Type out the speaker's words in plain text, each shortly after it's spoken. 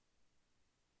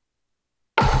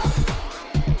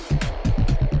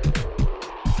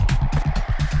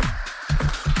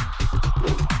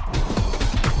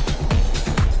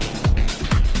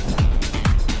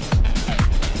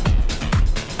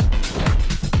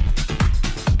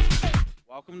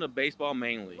Welcome to Baseball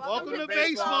Mainly. Welcome to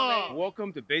baseball.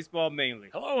 Welcome to Baseball Mainly.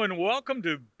 Hello and welcome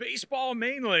to Baseball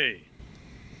Mainly.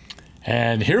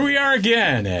 And here we are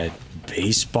again at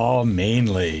Baseball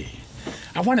Mainly.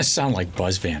 I want to sound like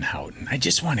Buzz Van Houten. I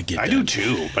just want to get I do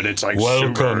too, but it's like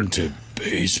Welcome to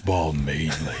Baseball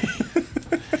Mainly.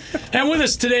 And with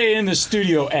us today in the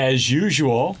studio, as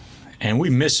usual, and we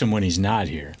miss him when he's not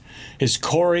here, is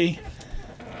Corey,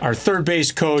 our third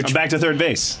base coach. I'm back to third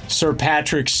base. Sir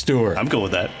Patrick Stewart. I'm cool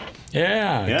with that.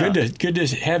 Yeah. Good to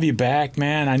have you back,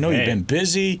 man. I know you've been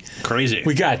busy. Crazy.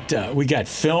 We got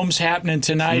films happening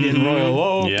tonight in Royal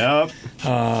Oak.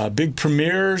 Yep. Big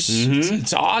premieres.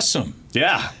 It's awesome.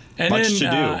 Yeah. And Much then, to do.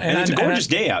 And it's a gorgeous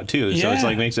day out too, so it's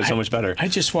like makes it so much better. I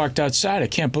just walked outside. I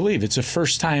can't believe it's the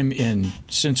first time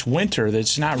since winter that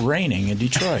it's not raining in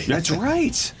Detroit. That's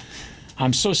right.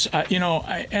 I'm so,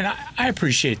 I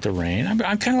appreciate the rain. I'm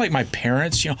kind of like my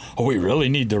parents, we really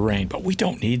need the rain, but we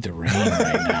don't need the rain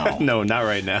right now. No, not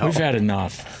right now. We've had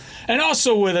enough. And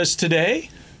also with us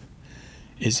today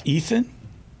is Ethan,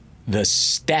 the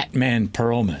Statman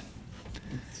Perlman.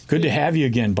 Good to have you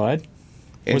again, bud.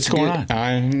 What's going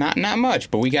on? Not much,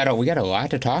 but we got a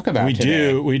lot to talk about. We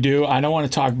today. do. I don't want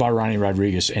to talk about Ronnie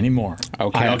Rodriguez anymore.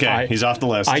 Okay, he's off the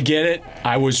list. I get it.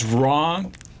 I was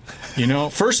wrong.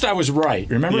 First I was right.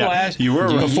 Remember you were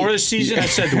right. Before the season, I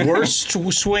said the worst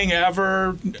swing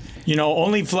ever.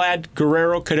 Only Vlad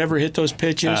Guerrero could ever hit those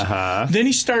pitches. Then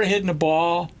he started hitting the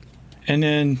ball, and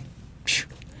then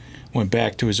went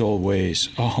back to his old ways.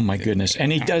 Oh my goodness! And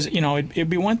he does. It'd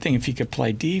be one thing if he could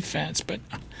play defense, but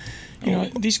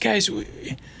these guys.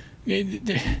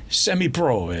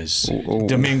 Semi-pro, as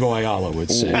Domingo Ayala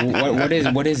would say.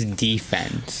 What is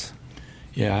defense?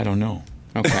 Yeah, I don't know.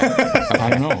 Okay. I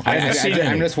don't know.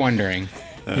 I'm just wondering.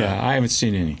 Yeah, I haven't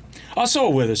seen any. Also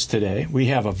with us today, we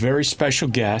have a very special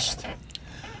guest,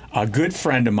 a good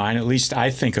friend of mine. At least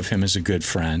I think of him as a good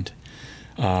friend,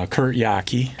 Kurt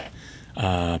Yaki,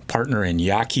 partner in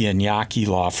Yaki and Yaki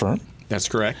Law Firm. That's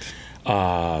correct.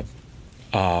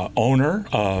 Owner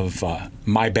of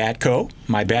My Bat Co.,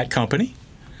 My Bat Company.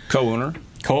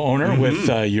 Co-owner with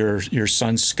your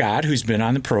son Scott, who's been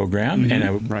on the program,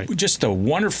 and just a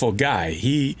wonderful guy.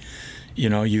 He,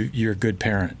 you're a good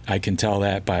parent. I can tell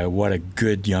that by what a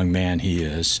good young man he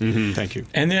is. Thank you.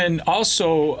 And then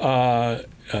also,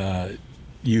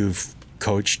 you've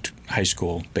coached high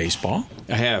school baseball.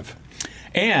 I have.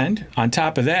 And on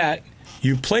top of that,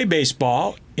 you play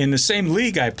baseball in the same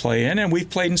league I play in, and we've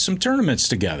played in some tournaments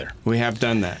together. We have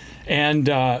done that. And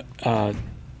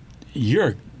you're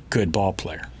a good ball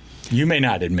player. You may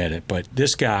not admit it, but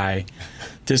this guy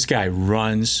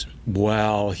runs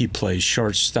well. He plays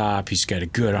shortstop. He's got a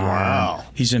good arm. Wow.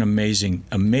 He's an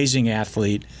amazing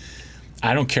athlete.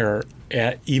 I don't care,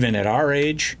 even at our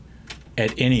age,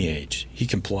 at any age, he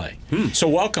can play. So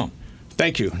welcome.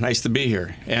 Thank you. Nice to be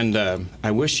here. And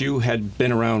I wish you had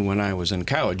been around when I was in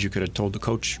college. You could have told the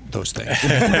coach those things. He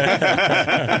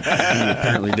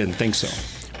apparently didn't think so.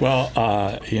 Well,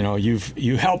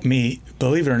 you helped me.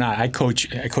 Believe it or not, I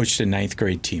coached the ninth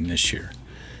grade team this year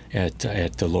at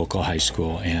the local high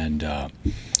school, and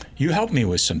you helped me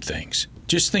with some things.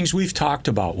 Just things we've talked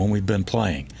about when we've been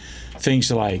playing.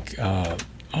 Things like,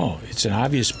 it's an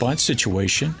obvious bunt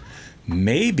situation.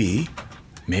 Maybe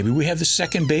we have the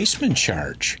second baseman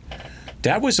charge.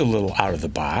 That was a little out of the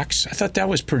box. I thought that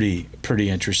was pretty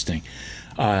interesting.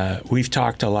 We've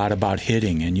talked a lot about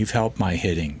hitting, and you've helped my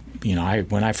hitting.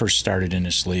 When I first started in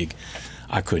this league,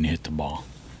 I couldn't hit the ball.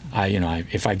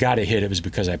 If I got a hit, it was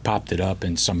because I popped it up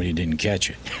and somebody didn't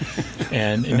catch it.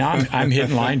 And now I'm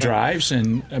hitting line drives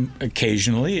and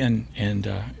occasionally, and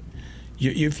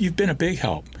you've been a big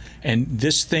help. And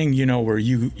this thing, where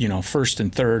you first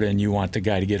and third, and you want the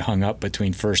guy to get hung up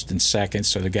between first and second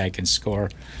so the guy can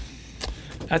score.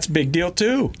 That's a big deal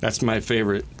too. That's my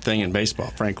favorite thing in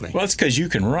baseball, frankly. Well, it's because you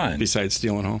can run. Besides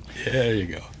stealing home. There you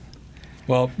go.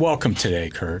 Well, welcome today,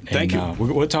 Kurt. Thank you.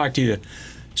 We'll talk to you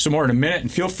some more in a minute,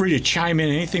 and feel free to chime in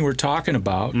anything we're talking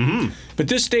about. But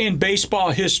this day in baseball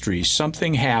history,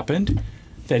 something happened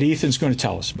that Ethan's going to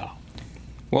tell us about.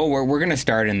 Well, we're going to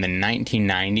start in the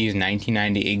 1990s,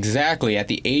 1990, exactly at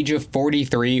the age of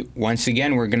 43. Once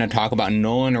again, we're going to talk about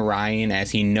Nolan Ryan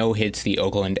as he no-hits the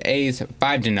Oakland A's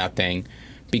 5-0,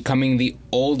 becoming the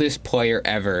oldest player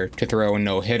ever to throw a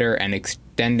no-hitter and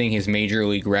extending his major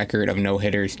league record of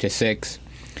no-hitters to 6.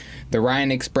 The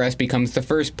Ryan Express becomes the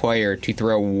first player to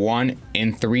throw one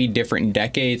in 3 different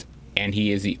decades, and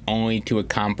he is the only to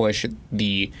accomplish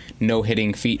the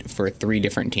no-hitting feat for 3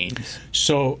 different teams.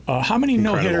 So how many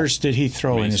no-hitters did he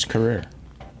throw in his career?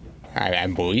 I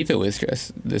believe it was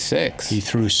just the 6. He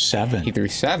threw 7. He threw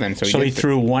 7. So he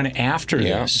threw one after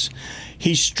Yeah. this.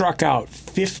 He struck out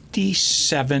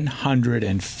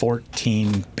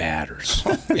 5,714 batters.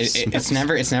 It's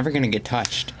never going to get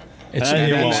touched. It's It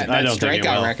amazing. won't. That I don't think it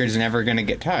strikeout will. record's never going to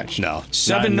get touched. No.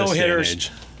 7 not in this day and no-hitters.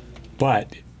 age.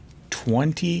 But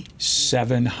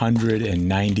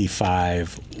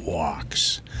 2,795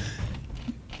 walks.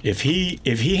 If he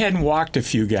hadn't walked a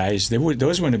few guys,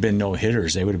 those wouldn't have been no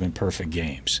hitters. They would have been perfect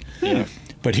games. Yeah.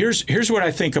 But here's what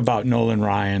I think about Nolan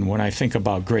Ryan when I think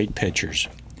about great pitchers.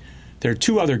 There are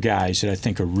 2 other guys that I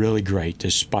think are really great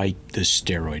despite the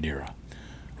steroid era: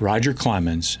 Roger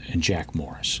Clemens and Jack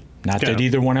Morris. Not that Okay.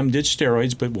 either one of them did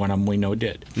steroids, but one of them we know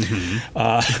did.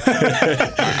 At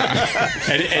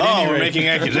any We're rate- making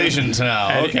accusations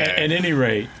now. Okay. At any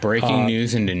rate, Breaking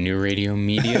news into new radio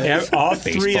media. all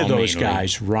 3 of Baseball those mainly.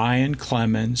 guys, Ryan,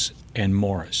 Clemens, and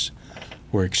Morris,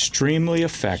 were extremely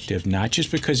effective, not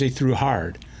just because they threw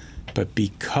hard, but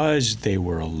because they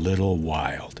were a little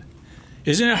wild.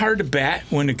 Isn't it hard to bat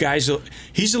when the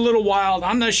he's a little wild?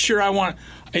 I'm not sure I want.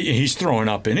 He's throwing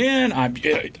up and in. I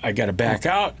got to back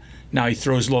out. Now he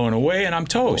throws low and away, and I'm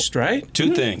toast, right?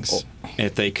 2 things.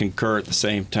 If they concur at the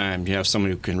same time, you have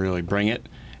someone who can really bring it,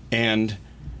 and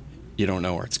you don't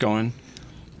know where it's going,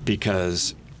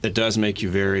 because it does make you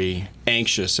very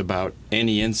anxious about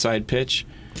any inside pitch.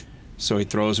 So he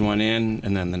throws one in,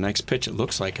 and then the next pitch, it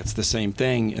looks like it's the same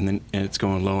thing, and it's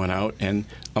going low and out, and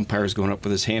umpire's going up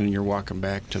with his hand, and you're walking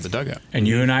back to the dugout. And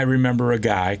you and I remember a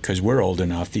guy, because we're old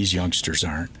enough, these youngsters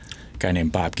aren't, a guy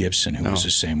named Bob Gibson who was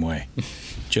the same way.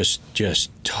 Just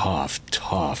tough.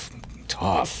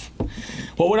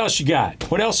 Well, what else you got?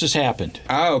 What else has happened?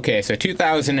 Oh, okay. So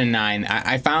 2009,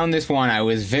 I found this one. I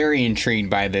was very intrigued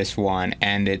by this one,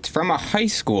 and it's from a high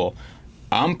school.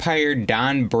 Umpire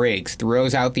Don Briggs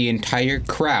throws out the entire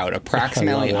crowd.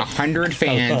 Approximately 100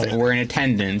 fans were in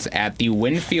attendance at the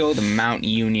Winfield Mount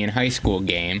Union High School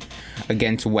game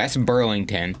against West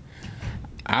Burlington.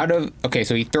 So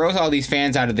he throws all these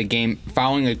fans out of the game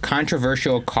following a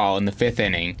controversial call in the 5th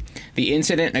inning. The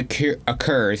incident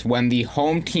occurs when the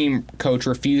home team coach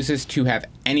refuses to have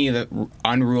any of the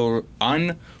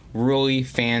unruly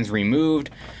fans removed.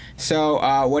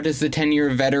 So what does the 10-year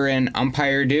veteran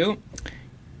umpire do?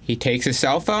 He takes his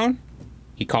cell phone,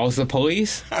 he calls the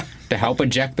police to help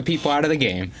eject the people out of the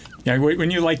game. Yeah, when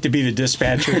you like to be the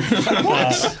dispatcher.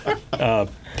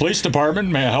 Police department,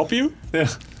 may I help you?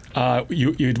 Yeah.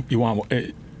 You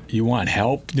want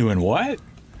help doing what?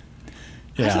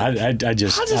 Yeah, I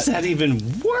just. How does that even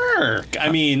work? I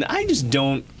mean, I just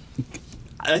don't.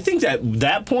 I think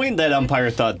that point, that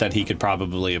umpire thought that he could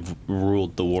probably have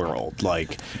ruled the world.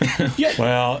 Like, yeah.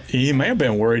 Well, he may have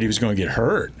been worried he was going to get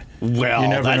hurt. Well, You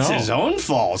never that's know. his own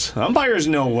fault. Umpires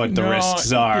know what the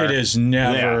risks are. It is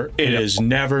never. Yeah. It is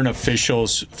never an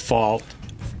official's fault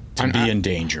to be in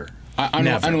danger.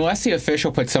 Never. Unless the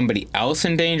official puts somebody else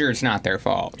in danger, it's not their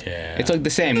fault. Yeah. It's like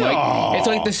the same. It's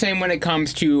like the same when it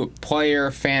comes to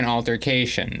player-fan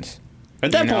altercations.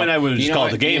 At that point, I would have just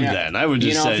called what, the game then. I would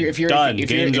just say, if you're done, if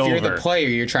game's you're over. the player,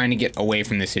 you're trying to get away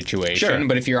from the situation. Sure.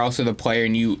 But if you're also the player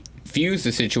and you fuse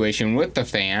the situation with the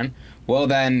fan, well,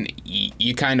 then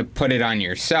you kind of put it on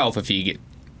yourself if you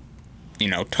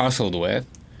get, tussled with.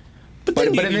 But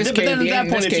in then this at case, that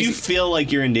point, if you feel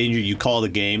like you're in danger, you call the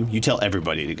game. You tell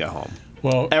everybody to go home.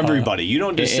 Well, Everybody. You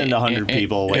don't just send 100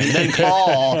 people away and then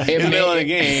call in the middle of the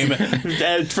game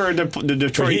for the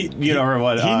Detroit,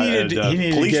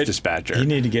 police dispatcher. He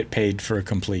needed to get paid for a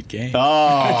complete game.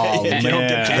 Oh, And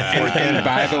man.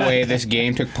 by the way, this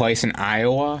game took place in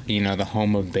Iowa, the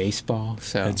home of baseball.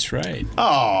 So That's right.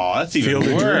 Oh, that's even Field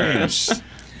of worse.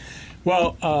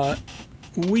 Well,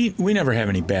 we never have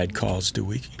any bad calls, do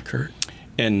we, Kurt?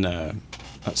 In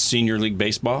senior league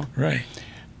baseball, Right.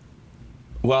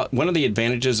 well, one of the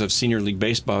advantages of senior league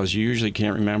baseball is you usually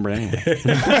can't remember anything.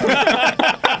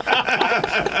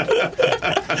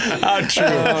 How true.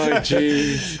 Oh,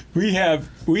 jeez.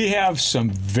 We have some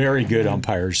very good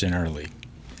umpires in our league.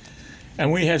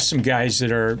 And we have some guys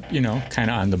that are, kind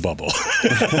of on the bubble.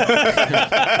 You're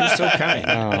so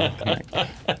kind.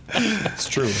 It's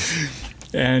true.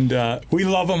 And we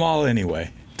love them all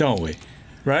anyway, don't we?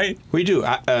 Right? We do.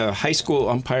 High school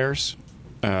umpires,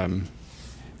 I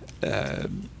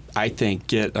think,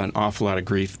 get an awful lot of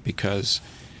grief because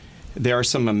there are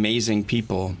some amazing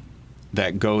people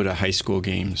that go to high school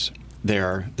games. They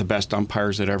are the best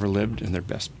umpires that ever lived, and they're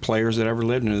best players that ever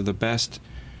lived, and they're the best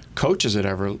coaches that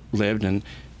ever lived, and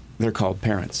they're called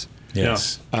parents.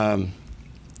 Yes. And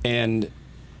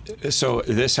so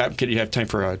this happened. Could you have time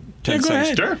for a 10 go seconds?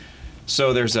 ahead. Sure.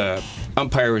 So there's a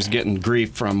umpire who's getting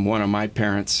grief from one of my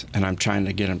parents, and I'm trying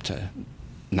to get him to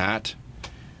not,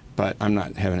 but I'm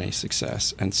not having any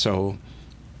success. And so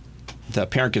the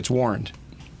parent gets warned,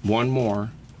 one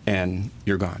more, and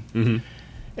you're gone. Mm-hmm.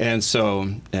 And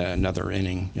so another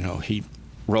inning, he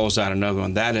rolls out another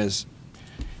one.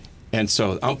 And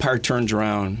so the umpire turns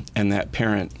around, and that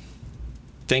parent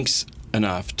thinks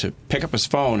enough to pick up his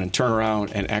phone and turn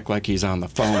around and act like he's on the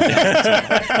phone.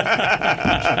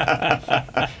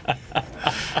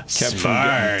 Kept from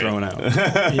getting thrown out.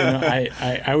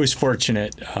 I was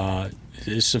fortunate.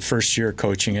 This is the first year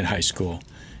coaching in high school,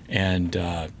 and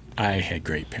I had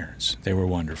great parents. They were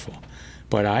wonderful.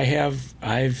 But I've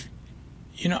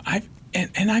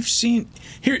seen.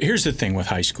 Here's the thing with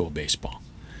high school baseball.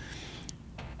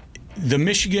 The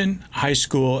Michigan High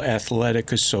School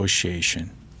Athletic Association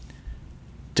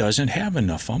doesn't have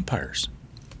enough umpires.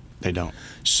 They don't.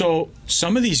 So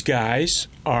some of these guys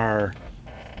are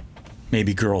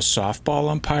maybe girls softball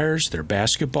umpires, they're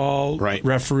basketball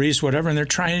referees, whatever, and they're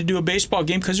trying to do a baseball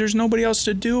game because there's nobody else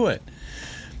to do it.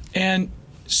 And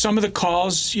some of the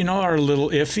calls, are a little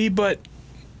iffy, but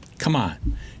come on.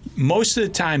 Most of the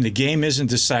time, the game isn't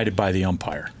decided by the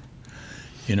umpire.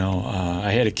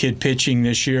 I had a kid pitching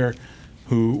this year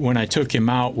who, when I took him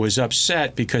out, was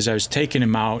upset because I was taking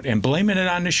him out and blaming it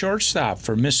on the shortstop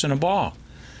for missing a ball.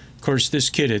 Of course, this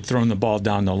kid had thrown the ball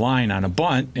down the line on a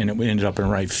bunt, and it ended up in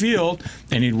right field,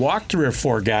 and he'd walked 3 or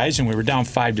 4 guys, and we were down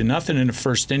 5-0 in the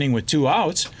first inning with 2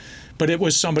 outs, but it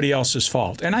was somebody else's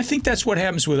fault. And I think that's what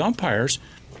happens with umpires.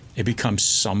 It becomes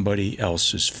somebody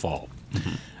else's fault.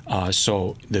 Mm-hmm.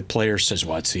 So the player says,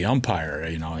 well, it's the umpire.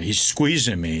 He's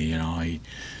squeezing me.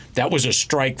 That was a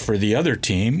strike for the other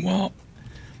team. Well,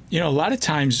 a lot of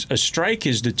times a strike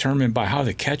is determined by how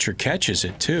the catcher catches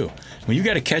it, too. When you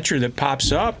got a catcher that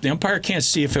pops up, the umpire can't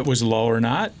see if it was low or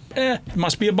not. It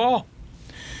must be a ball.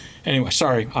 Anyway,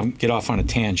 sorry, I'll get off on a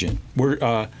tangent. We're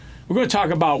going to talk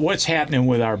about what's happening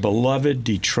with our beloved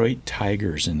Detroit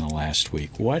Tigers in the last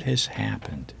week. What has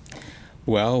happened?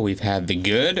 Well, we've had the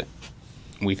good,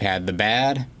 we've had the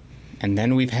bad, and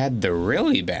then we've had the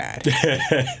really bad.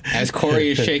 As Corey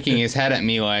is shaking his head at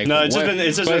me like, no, it's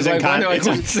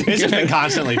just been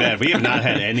constantly bad. We have not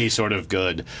had any sort of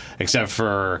good, except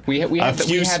for we had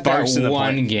sparks in the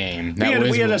one game.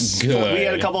 We had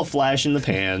a couple flash in the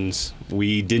pans.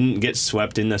 We didn't get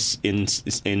swept in the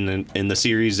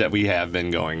series that we have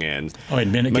been going in. Oh,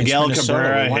 and Miguel Minnesota,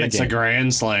 Cabrera hits a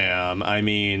grand slam.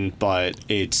 But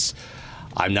it's.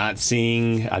 I'm not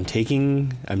seeing. I'm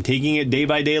taking it day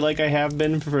by day like I have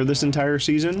been for this entire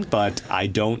season. But I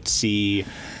don't see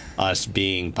us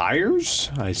being buyers.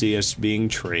 I see us being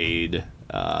trade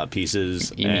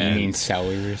pieces. You mean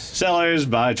sellers? Sellers,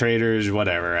 buy traders,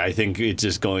 whatever. I think it's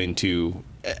just going to.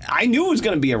 I knew it was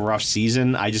going to be a rough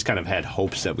season. I just kind of had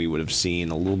hopes that we would have seen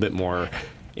a little bit more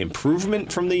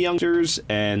improvement from the youngsters,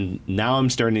 and now I'm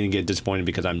starting to get disappointed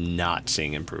because I'm not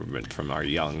seeing improvement from our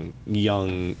young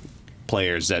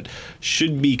players that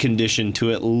should be conditioned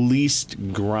to at least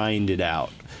grind it out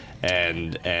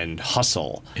and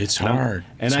hustle. It's hard.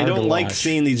 And I don't like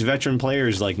seeing these veteran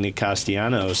players like Nick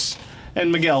Castellanos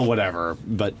and Miguel, whatever,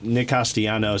 but Nick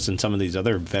Castellanos and some of these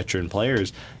other veteran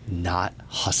players not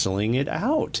hustling it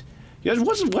out.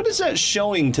 What is that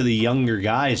showing to the younger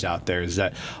guys out there? Is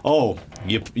that,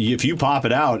 if you pop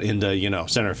it out into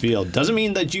center field, doesn't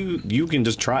mean that you can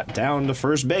just trot down to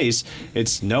first base.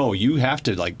 It's no, you have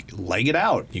to leg it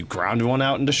out. You ground one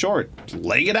out into short,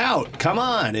 leg it out. Come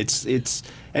on, it's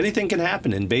anything can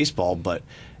happen in baseball, but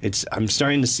I'm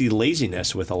starting to see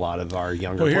laziness with a lot of our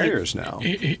younger players now.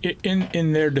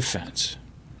 In their defense,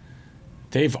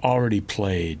 they've already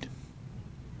played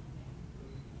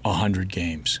 100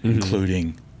 games,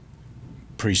 including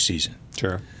preseason.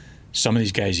 Sure. Some of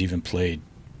these guys even played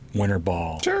winter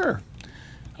ball. Sure.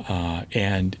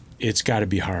 And it's got to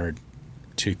be hard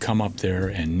to come up there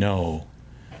and know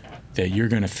that you're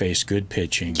going to face good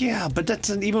pitching. Yeah, but that's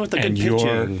even with the good pitching.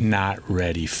 And you're not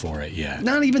ready for it yet.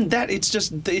 Not even that. It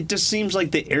just seems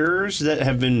like the errors that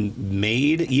have been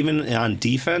made, even on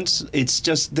defense,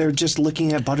 they're just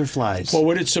looking at butterflies. Well,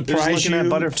 would it surprise you to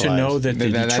know that the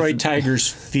Detroit Tigers'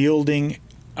 fielding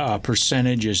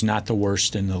percentage is not the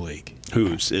worst in the league?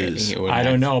 Whose is? I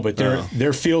don't know, but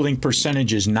their fielding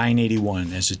percentage is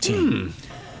 .981 as a team.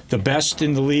 The best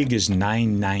in the league is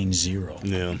 .990.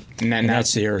 Yeah, and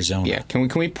that's the Arizona. Yeah, can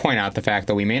we point out the fact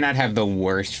that we may not have the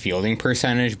worst fielding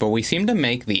percentage, but we seem to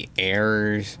make the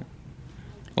errors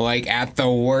like at the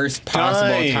worst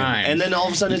possible time. And then all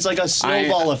of a sudden it's like a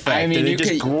snowball effect, and it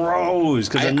just grows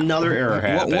because another error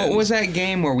happens. What was that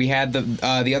game where we had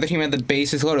the other team had the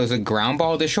bases loaded? It was a ground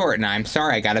ball to short, and I'm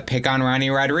sorry, I got to pick on Ronnie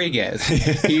Rodriguez.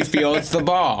 He fields the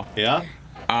ball. Yeah.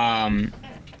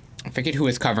 I forget who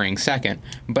was covering second,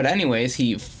 but anyways,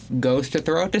 he goes to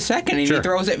throw it to second, and he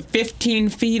throws it 15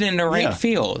 feet into right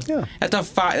field. Yeah. That's a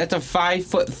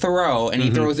 5-foot throw, and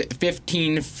he throws it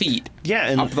 15 feet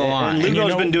up the line. And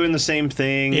Lugo's been doing the same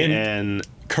thing. And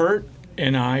Kurt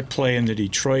and I play in the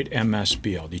Detroit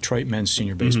MSBL, Detroit Men's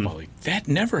Senior Baseball League. That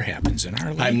never happens in our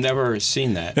league. I've never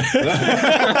seen that.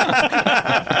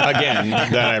 Again,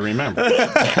 that I remember.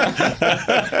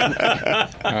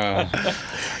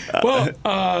 Well,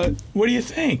 what do you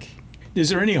think? Is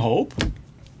there any hope?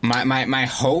 My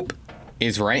hope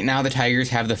is right now the Tigers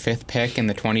have the 5th pick in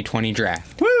the 2020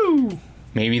 draft. Woo!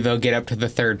 Maybe they'll get up to the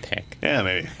 3rd pick. Yeah,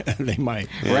 maybe. They might.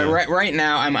 Yeah. Right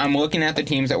now, I'm looking at the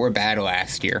teams that were bad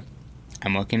last year.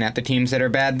 I'm looking at the teams that are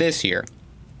bad this year.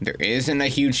 There isn't a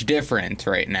huge difference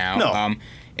right now. No.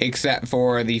 Except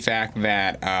for the fact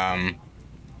that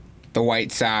the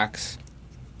White Sox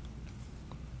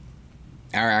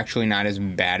are actually not as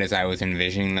bad as I was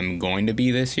envisioning them going to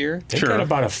be this year. They got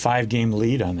about a 5-game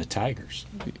lead on the Tigers.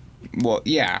 Well,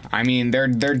 yeah. I mean, they're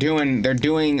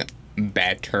doing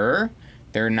better.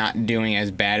 They're not doing as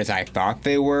bad as I thought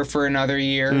they were for another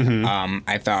year.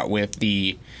 I thought with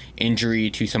the injury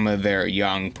to some of their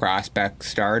young prospect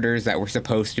starters that were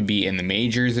supposed to be in the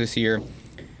majors this year,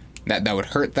 that would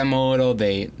hurt them a little.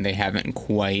 They haven't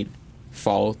quite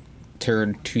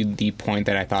faltered to the point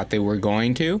that I thought they were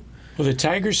going to. Well, the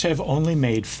Tigers have only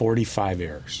made 45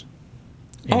 errors.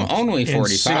 Only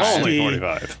 45. Only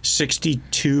 45.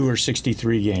 62 or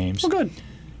 63 games. Well, good.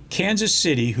 Kansas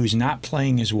City, who's not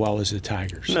playing as well as the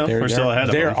Tigers. No, we're still ahead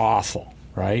of them. They're awful,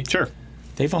 right? Sure.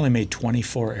 They've only made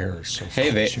 24 errors so far.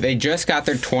 Hey, they just got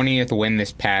their 20th win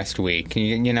this past week.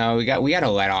 You know, we got to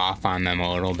let off on them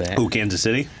a little bit. Who, Kansas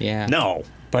City? Yeah. No.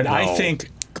 But No. I think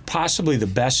possibly the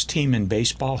best team in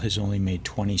baseball has only made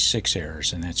 26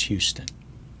 errors, and that's Houston.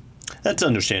 That's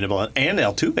understandable. And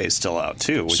Altuve is still out,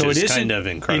 too, which is kind of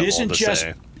incredible to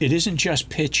say. It isn't just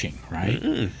pitching,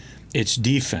 right? It's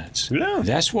defense. Yeah.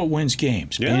 That's what wins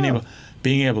games. Yeah.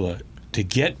 Being able to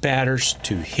get batters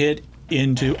to hit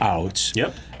into outs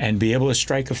and be able to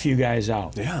strike a few guys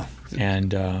out. Yeah.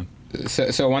 And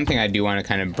So one thing I do want to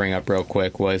kind of bring up real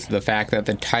quick was the fact that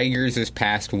the Tigers this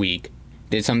past week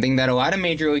did something that a lot of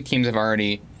major league teams have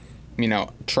already,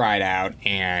 tried out,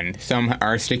 and some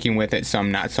are sticking with it,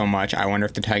 some not so much. I wonder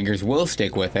if the Tigers will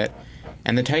stick with it.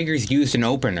 And the Tigers used an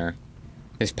opener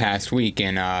this past week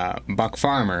in Buck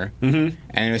Farmer, and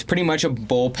it was pretty much a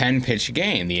bullpen pitch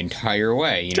game the entire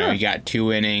way. You got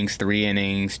 2 innings, 3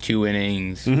 innings, 2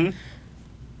 innings.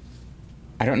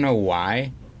 I don't know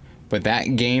why, but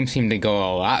that game seemed to go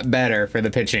a lot better for the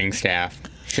pitching staff.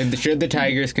 Should the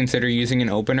Tigers consider using an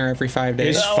opener every 5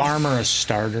 days? is Farmer a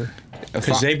starter?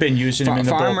 Because they've been using him in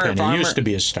the bullpen. He used to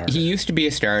be a starter. He used to be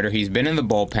a starter. He's been in the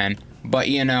bullpen. But,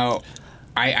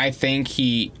 I think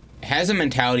he has a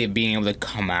mentality of being able to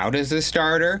come out as a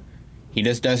starter. He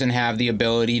just doesn't have the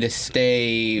ability to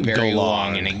stay very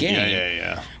long in a game.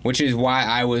 Yeah. Which is why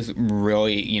I was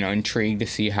really, intrigued to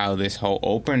see how this whole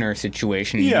opener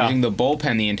situation, using the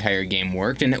bullpen the entire game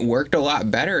worked. And it worked a lot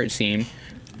better, it seemed,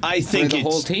 I think for the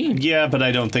whole team. Yeah, but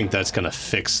I don't think that's going to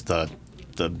fix the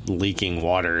leaking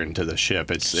water into the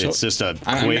ship. It's just a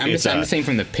quick... I'm just saying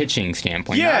from the pitching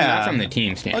standpoint, not from the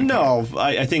team standpoint. No,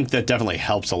 I think that definitely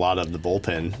helps a lot of the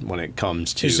bullpen when it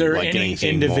comes to Is there getting any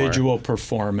individual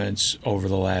performance over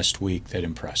the last week that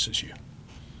impresses you?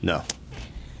 No.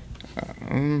 I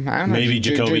don't know. Maybe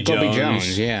Jacoby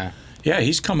Jones. Yeah. Yeah,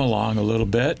 he's come along a little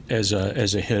bit as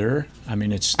a hitter. I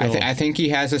mean, it's still... I think he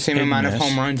has the same hit and amount of miss.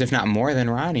 home runs, if not more, than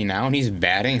Ronnie now, and he's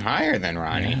batting higher than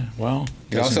Ronnie. Yeah, well,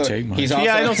 doesn't take much.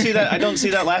 Yeah, I don't see that. I don't see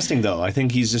that lasting though. I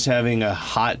think he's just having a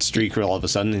hot streak all of a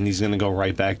sudden, and he's going to go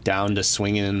right back down to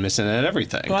swinging and missing at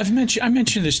everything. Well, I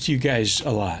mentioned this to you guys a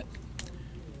lot.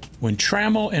 When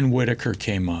Trammell and Whitaker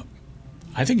came up,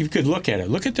 I think if you could look at it,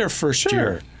 look at their first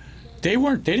year. They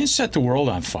didn't set the world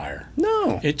on fire.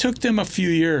 No. It took them a few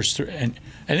years, and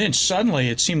then suddenly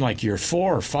it seemed like year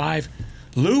 4 or 5,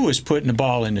 Lou was putting the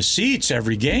ball in the seats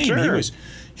every game. Sure.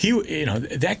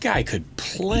 That guy could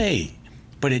play,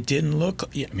 but it didn't look.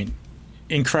 I mean,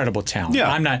 incredible talent.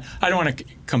 Yeah. I don't want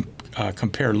to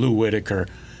compare Lou Whitaker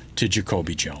to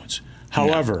Jacoby Jones.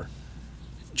 However,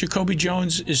 Jacoby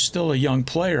Jones is still a young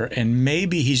player, and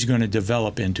maybe he's going to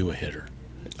develop into a hitter.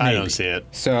 I don't see it.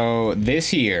 So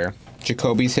this year,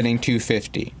 Jacoby's hitting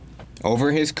 250.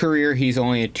 Over his career, he's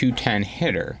only a 210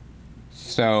 hitter.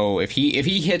 So if he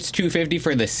hits 250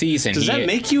 for the season, Does that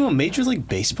make you a Major League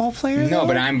Baseball player? No, though?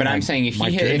 but I'm saying if my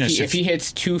he goodness, if he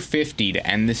hits 250 to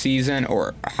end the season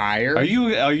or higher, Are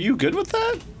you good with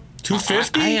that?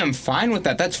 250? I am fine with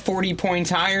that. That's 40 points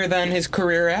higher than his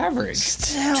career average.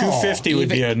 Still. 250 would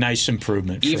be Even- a nice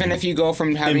improvement. For Even him. if you go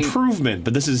from having Improvement,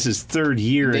 but this is his third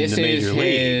year in this the major is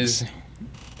leagues. his.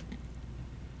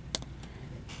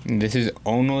 This is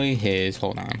only his.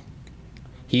 Hold on.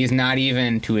 He is not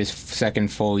even to his second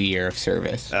full year of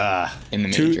service in the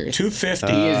majors.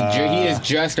 250. He is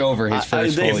just over his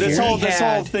first full this year.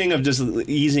 whole thing of just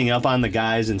easing up on the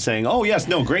guys and saying, "Oh yes,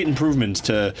 no, great improvements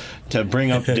to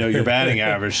bring up your batting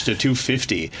average to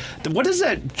 250." What does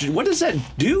that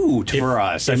do for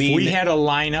us? If we had a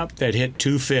lineup that hit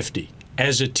 250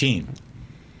 as a team,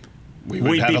 we'd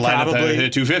we'd have be a lineup that probably-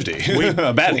 hit 250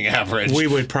 a batting average. we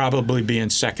would probably be in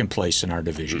second place in our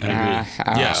division.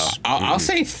 Yes. I'll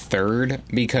say third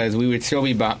because we would still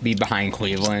be behind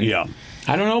Cleveland. yeah,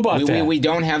 I don't know about that. We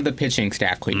don't have the pitching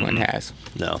staff Cleveland has.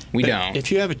 no, We don't.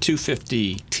 If you have a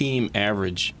 250 team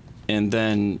average, and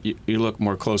then you look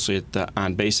more closely at the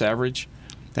on-base average,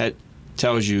 that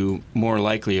tells you more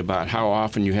likely about how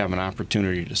often you have an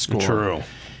opportunity to score. True.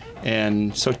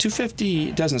 And so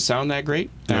 250 doesn't sound that great,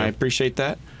 and I appreciate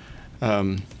that.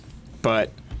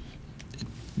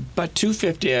 But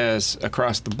 250 as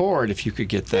across the board, if you could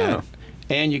get that,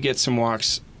 and you get some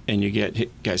walks, and you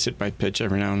get guys hit by pitch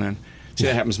every now and then. See,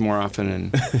 that happens more often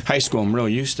in high school. I'm real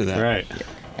used to that. right.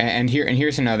 And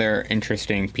here's another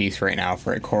interesting piece right now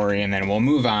for it, Corey, and then we'll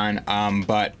move on.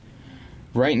 But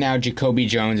right now, Jacoby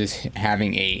Jones is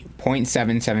having a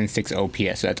 .776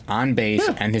 OPS. So that's on base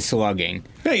and his slugging.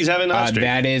 Yeah, he's having a hot streak.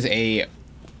 That is a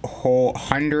whole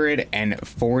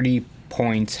 140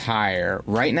 points higher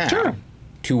right now Sure.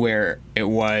 to where it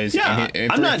was Yeah,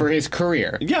 for his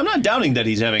career. Yeah, I'm not doubting that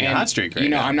he's having a And, hot streak right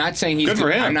now. I'm not saying he's Good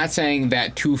for him. I'm not saying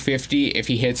that 250, if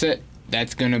he hits it,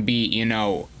 that's going to be,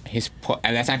 that's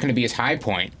not going to be his high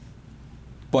point.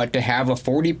 But to have a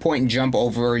 40-point jump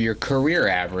over your career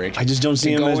average, I just don't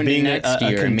see to him go as into being next a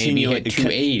year and maybe continual. hit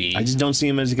 280. I just don't see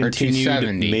him as a or continued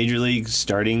 270. major league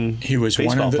starting He was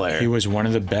baseball player. He was one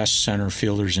of the best center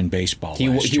fielders in baseball. He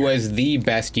last year. was the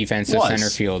best defensive Was. center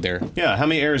fielder. Yeah, how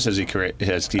many errors has he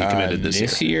committed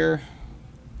this year? year?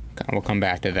 We'll come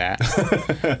back to that.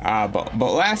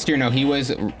 But last year, no, he was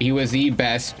the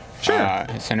best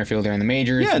center fielder in the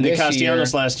majors. Yeah, Nick This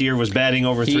Castellanos year, last year was batting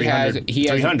over he 300. has-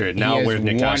 300. he Now has where's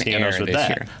Nick one Castellanos error with this that?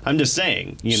 year. I'm just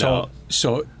saying, you know.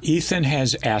 So Ethan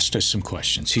has asked us some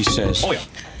questions. He says, Oh, yeah.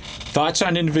 thoughts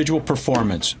on individual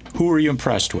performance. Who are you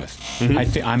impressed with?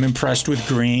 I'm impressed with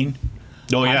Green.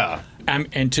 Oh, yeah.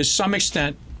 And to some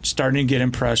extent, starting to get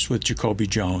impressed with Jacoby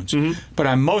Jones. But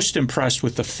I'm most impressed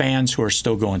with the fans who are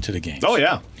still going to the games. Oh,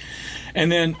 yeah.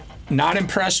 And then not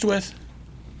impressed with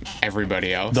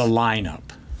everybody else. the lineup.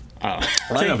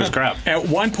 Lineup is crap. At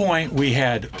one point, we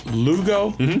had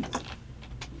Lugo,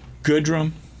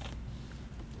 Goodrum,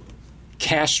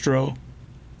 Castro,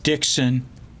 Dixon,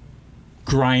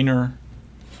 Griner,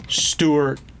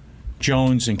 Stewart,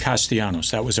 Jones, and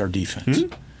Castellanos. That was our defense.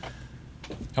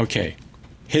 Okay.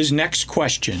 His next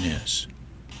question is,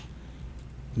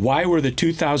 why were the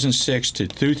 2006 to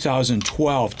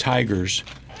 2012 Tigers,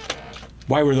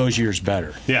 why were those years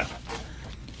better? Yeah.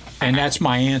 And that's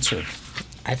my answer.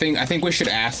 I think we should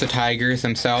ask the Tigers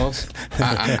themselves.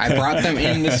 I brought them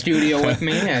in the studio with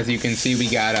me. As you can see, we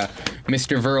got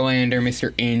Mr. Verlander,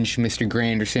 Mr. Inge, Mr.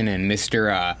 Granderson, and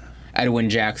Mr. Edwin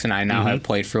Jackson. I now have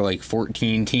played for like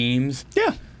 14 teams.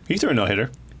 Yeah. He threw a no-hitter.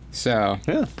 So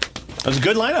Yeah. That was a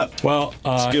good lineup. Well,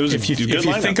 It was a if you good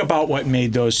lineup. think about what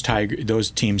made those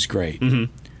teams great, you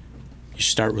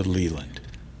start with Leland.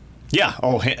 Yeah.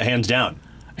 Oh, hands down.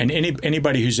 And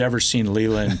anybody who's ever seen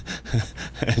Leland,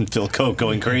 And Phil Koch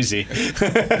going crazy.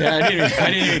 yeah, I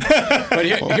didn't even but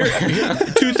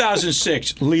here,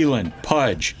 2006, Leland,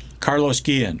 Pudge, Carlos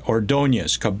Guillen,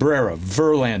 Ordonez, Cabrera,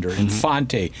 Verlander,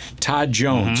 Infante, Todd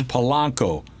Jones,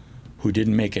 Polanco, who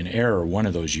didn't make an error one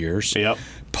of those years. Yep.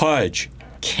 Pudge,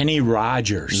 Kenny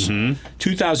Rogers.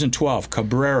 2012,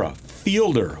 Cabrera,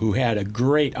 Fielder, who had a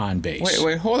great on base.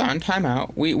 wait, hold on, time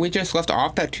out. We just left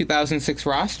off that 2006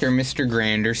 roster, Mr.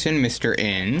 Granderson, Mr.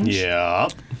 Inge. Yeah.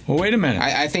 Well, wait a minute.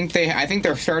 I think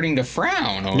they're starting to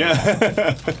frown. Over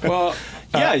Yeah. Well,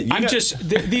 Yeah, you I'm got-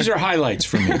 these are highlights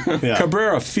for me. Yeah.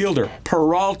 Cabrera, Fielder,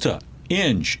 Peralta,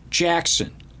 Inge,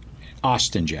 Jackson,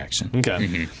 Austin Jackson.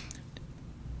 Okay.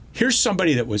 Here's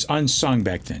somebody that was unsung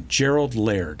back then, Gerald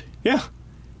Laird. Yeah.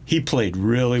 He played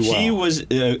really well. He was.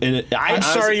 I'm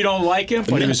sorry you don't like him,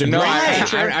 but he was a No, great I-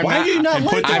 catcher. I'm Why not- do you not and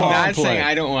like put the him? I'm ball in not play. saying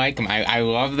I don't like him. I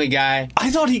love the guy.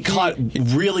 I thought he caught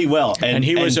really well, And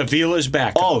he was Avila's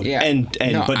backup. Oh, Yeah. and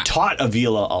No, but taught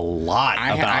Avila a lot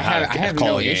I about how to have call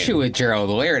no a game. issue with Gerald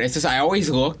Laird. It's just I always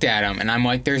looked at him and I'm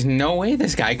like, there's no way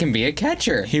this guy can be a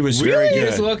catcher. He was very He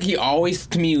good. just he always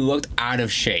to me looked out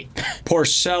of shape.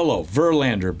 Porcello,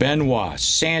 Verlander, Benoit,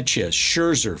 Sanchez,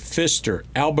 Scherzer, Pfister,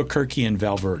 Albuquerque, and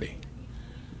Valverde.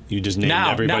 You just named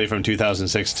Now- everybody now- from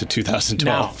 2006 to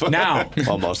 2012. Now-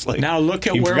 well, mostly. Now look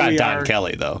at you where forgot we Don are.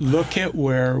 Kelly, though. Look at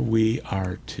where we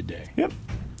are today. Yep.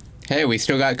 Hey, we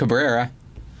still got Cabrera.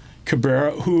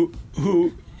 Cabrera, who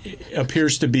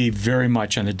appears to be very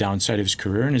much on the downside of his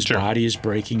career, and his Sure. body is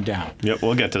breaking down. Yep.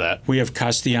 We'll get to that. We have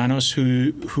Castellanos,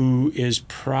 who is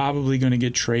probably going to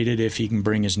get traded if he can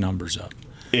bring his numbers up.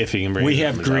 If he can bring. We his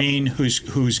have numbers up. Green,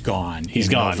 who's gone. He's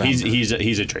in gone. November. He's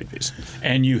a trade piece.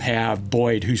 And you have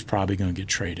Boyd, who's probably going to get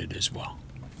traded as well.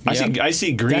 I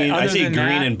see Green. That- I other see than Green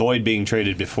that- and Boyd being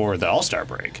traded before the All-Star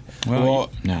break.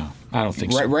 Well, no, I don't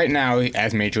think so. Right now,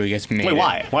 as Major League gets made. Wait,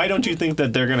 why? Why don't you think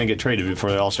that they're going to get traded before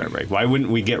the All-Star break? Why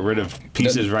wouldn't we get rid of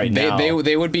pieces right now?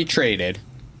 They would be traded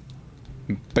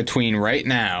between right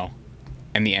now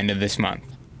and the end of this month.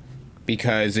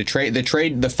 Because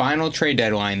the final trade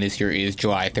deadline this year is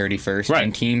July 31st, Right.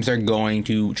 and teams are going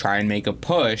to try and make a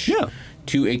push Yeah.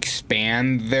 to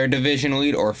expand their division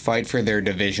lead or fight for their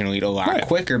division lead a lot Right.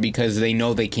 quicker because they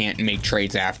know they can't make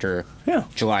trades after Yeah.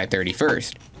 July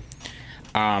 31st.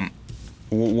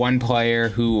 One player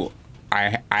who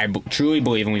I truly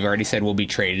believe, and we've already said will be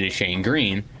traded, is Shane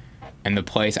Green, and the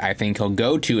place I think he'll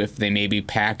go to if they maybe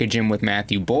package him with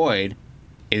Matthew Boyd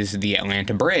is the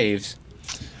Atlanta Braves.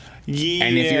 Yeah.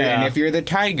 And if you're the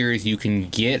Tigers, you can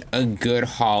get a good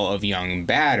haul of young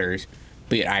batters,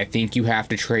 but I think you have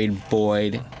to trade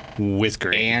Boyd with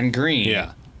Green and Green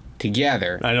Yeah.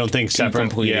 together. I don't think to separate.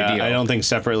 complete a Yeah, deal. I don't think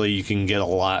separately you can get a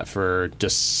lot for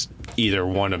just either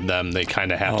one of them. They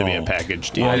kind of have to be a Oh.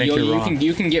 package deal. I think you're wrong.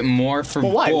 You can get more for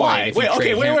Well, why? Boyd Why? if you Wait. Okay.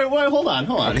 trade Wait. him. Wait. Hold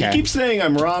on. Okay. He keeps saying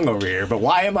I'm wrong over here, but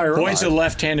why am I wrong? Boyd's a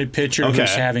left-handed pitcher Okay.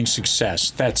 who's having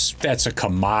success. That's a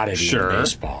commodity Sure. in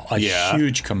baseball. A Yeah.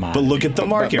 huge commodity. But look at the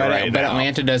market but right now.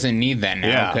 Atlanta doesn't need that now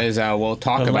Yeah. because we'll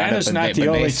talk Atlanta's about it. not the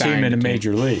only team in the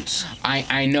major leagues.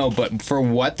 I know, but for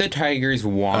what the Tigers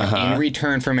want in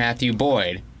return for Matthew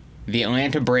Boyd, the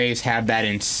Atlanta Braves have that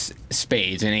in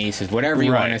spades and aces, whatever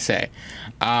you Right. want to say.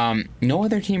 No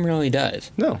other team really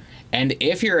does. No. And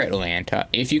if you're Atlanta,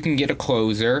 if you can get a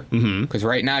closer, because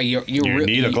right now you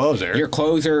need a closer. Your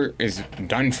closer is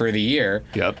done for the year.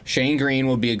 Yep. Shane Green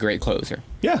will be a great closer.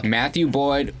 Yeah. Matthew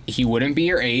Boyd, he wouldn't be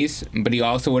your ace, but he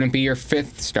also wouldn't be your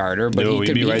fifth starter. But No, he he'd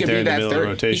could be right he could there be in the that middle of the third.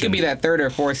 He rotation. could be that third or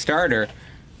fourth starter,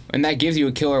 and that gives you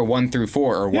a killer 1 through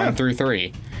 4 or 1 Yeah. through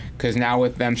 3. Because now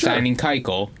with them signing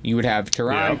Keuchel, you would have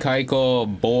Teron, Yep.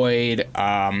 Keuchel, Boyd,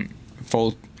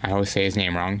 I always say his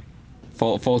name wrong.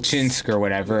 Fulchinsk or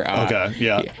whatever. Okay,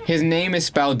 yeah. His name is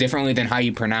spelled differently than how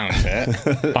you pronounce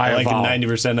it. I like Vowel.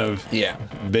 90% of Yeah.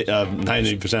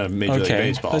 90% of Major League Okay,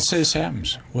 Baseball. let's say this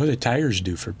happens. What do the Tigers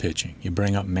do for pitching? You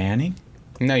bring up Manning?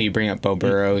 No, you bring up Bo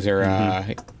Burrows or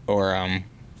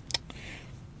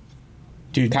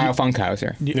Do you, Kyle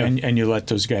Funkhauser. and you let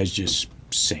those guys just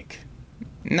sink.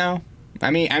 No. I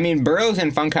mean, Burrows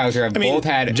and Funkhauser have both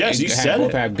had Jess, you said both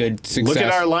it. had good success. Look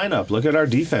at our lineup. Look at our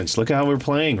defense. Look at how we're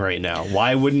playing right now.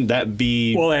 Why wouldn't that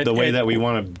be Well, the way that we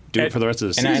want to do it for the rest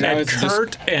of the and I season? know At it's just-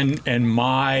 Kurt and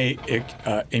my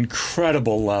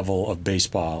incredible level of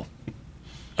baseball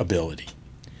ability.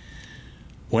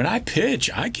 When I pitch,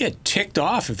 I get ticked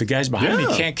off if the guys behind me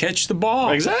Yeah. can't catch the ball.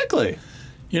 Exactly.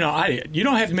 You know, you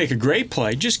don't have to make a great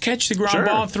play. Just catch the ground Sure.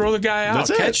 ball and throw the guy out.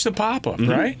 That's it. Catch the pop-up,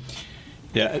 right?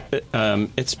 Yeah,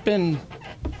 it's been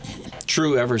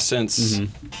true ever since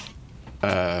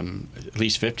at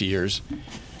least 50 years,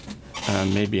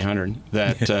 maybe 100,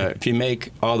 that if you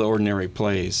make all the ordinary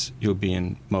plays, you'll be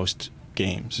in most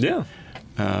games. Yeah.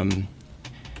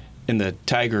 In the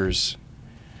Tigers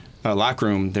locker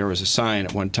room, there was a sign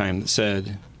at one time that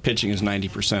said, pitching is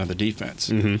 90% of the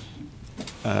defense.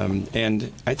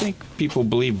 And I think people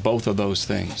believe both of those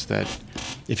things, that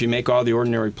if you make all the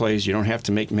ordinary plays, you don't have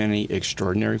to make many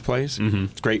extraordinary plays.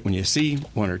 It's great when you see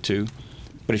one or two.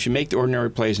 But if you make the ordinary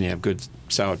plays and you have good,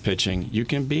 solid pitching, you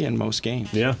can be in most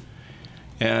games. Yeah.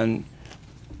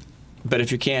 But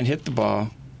if you can't hit the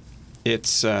ball,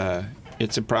 it's a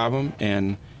problem.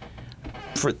 And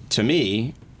to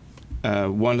me,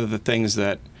 one of the things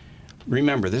that,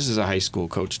 remember, this is a high school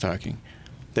coach talking,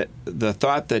 that the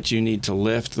thought that you need to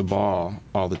lift the ball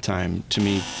all the time, to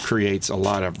me, creates a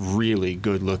lot of really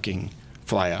good-looking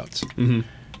flyouts.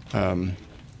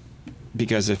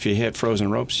 because if you hit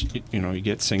frozen ropes, you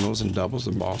get singles and doubles.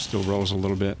 The ball still rolls a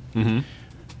little bit.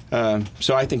 Mm-hmm.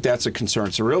 So I think that's a concern.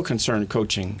 It's a real concern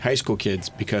coaching high school kids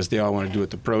because they all want to do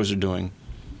what the pros are doing.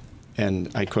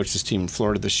 And I coached this team in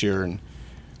Florida this year, and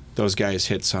those guys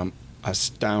hit some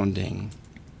astounding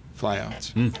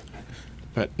flyouts,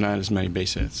 but not as many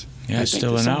base hits. Yeah,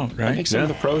 still an out, right? I think some of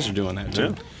the pros are doing that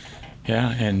too.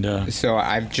 Yeah, and So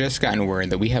I've just gotten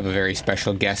word that we have a very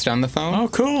special guest on the phone. oh,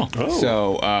 cool.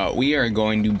 So we are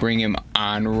going to bring him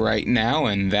on right now,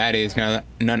 and that is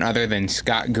none other than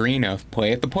Scott Green of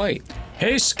Play at the Plate.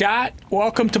 Hey, Scott,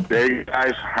 welcome to. Hey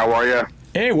guys, how are you?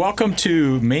 Hey, welcome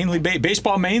to Mainly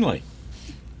Baseball Mainly.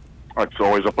 It's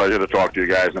always a pleasure to talk to you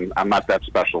guys, and I'm not that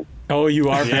special. Oh, you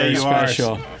are Yeah, very you are.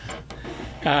 special.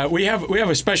 We have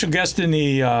a special guest in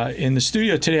the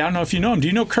studio today. I don't know if you know him. Do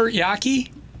you know Kurt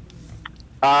Yaki?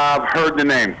 I've heard the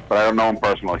name, but I don't know him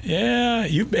personally. Yeah.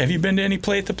 Have you been to any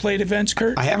Play at the Plate events,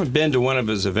 Kurt? I haven't been to one of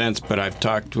his events, but I've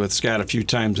talked with Scott a few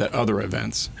times at other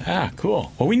events. Ah,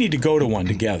 cool. Well, we need to go to one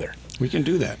together. We can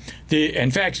do that. In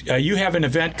fact, you have an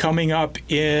event coming up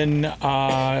in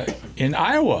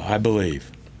Iowa, I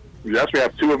believe. Yes, we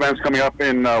have two events coming up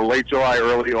in late July,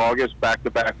 early August,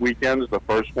 back-to-back weekends. The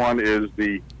first one is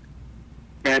the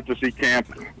Fantasy Camp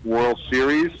World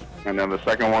Series, and then the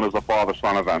second one is the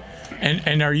father-son event.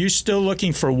 And are you still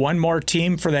looking for one more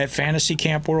team for that Fantasy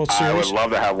Camp World I Series? would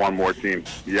love to have one more team.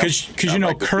 Yep. 'Cause I'd you know,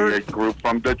 like to see Kurt- a group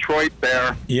from Detroit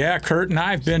there. Yeah, Kurt and I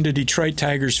have been to Detroit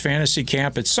Tigers Fantasy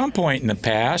Camp at some point in the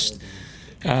past.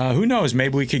 Who knows?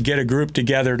 Maybe we could get a group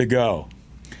together to go.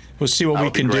 We'll see what That we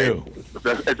would be can great. do.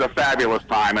 It's a fabulous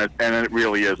time, and it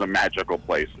really is a magical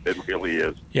place. It really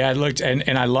is. Yeah, it looked,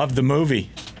 and I loved the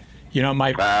movie. You know,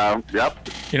 Yep.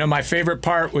 my favorite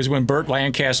part was when Burt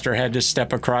Lancaster had to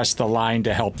step across the line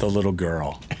to help the little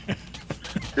girl.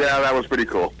 Yeah, that was pretty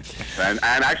cool. And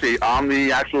actually, on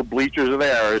the actual bleachers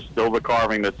there is still the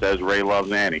carving that says "Ray loves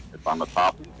Annie." It's on the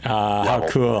top. How level.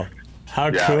 cool! How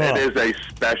Yeah, cool! it is a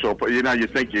special. You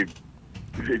think it'd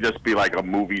just be like a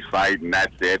movie site and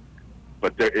that's it,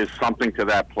 but there is something to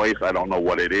that place. I don't know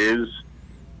what it is,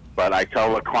 but I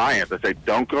tell the clients, I say,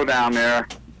 don't go down there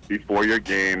before your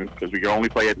game because we can only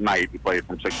play at night. We play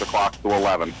from 6 o'clock to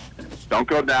 11. Don't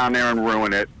go down there and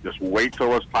ruin it. Just wait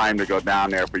till it's time to go down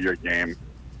there for your game.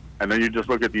 And then you just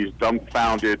look at these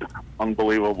dumbfounded,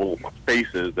 unbelievable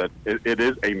faces that it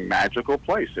is a magical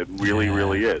place. It really,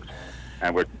 really is.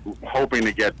 And we're hoping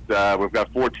to get, we've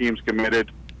got 4 teams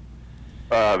committed.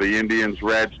 The Indians,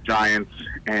 Reds, Giants,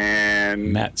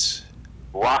 and Mets.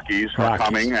 Rockies are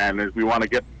coming. And we want to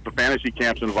get the fantasy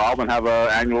camps involved and have an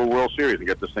annual World Series and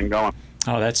get this thing going.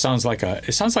 Oh, it sounds like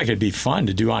it'd be fun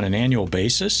to do on an annual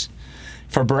basis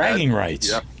for bragging rights.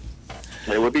 Yeah.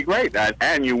 It would be great.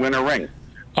 And you win a ring.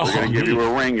 Oh, We're going to give you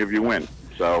a ring if you win.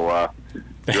 So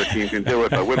your team can do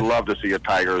it. But we'd love to see a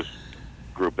Tigers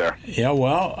group there. Yeah,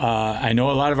 well, I know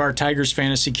a lot of our Tigers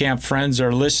Fantasy Camp friends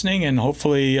are listening, and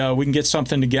hopefully we can get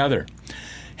something together.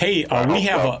 Hey, we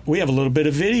have a little bit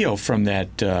of video from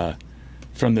that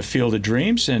from the Field of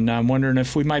Dreams, and I'm wondering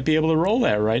if we might be able to roll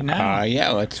that right now.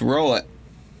 Yeah, let's roll it.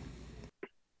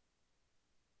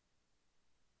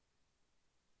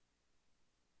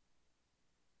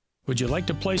 Would you like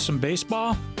to play some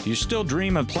baseball? Do you still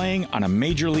dream of playing on a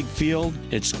major league field,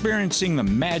 experiencing the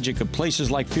magic of places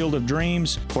like Field of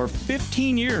Dreams? For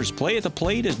 15 years, Play at the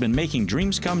Plate has been making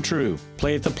dreams come true.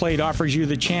 Play at the Plate offers you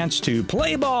the chance to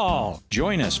play ball.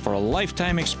 Join us for a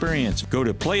lifetime experience. Go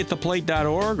to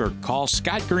playattheplate.org or call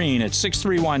Scott Green at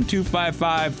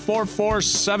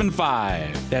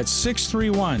 631-255-4475. That's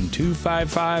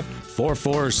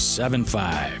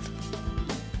 631-255-4475.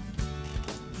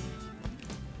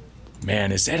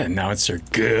 Man, is that announcer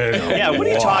good? Yeah, what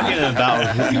are you talking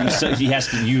about?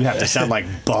 You have to sound like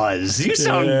Buzz. You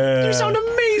sound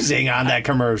amazing on that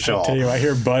commercial. Tell you, I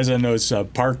hear Buzz on those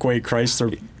Parkway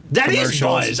Chrysler. That is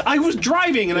commercials. Buzz. I was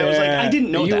driving and I was like, I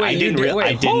didn't know that. I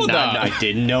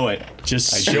didn't know it.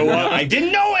 Just show up. I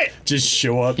didn't know it. Just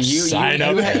show up, sign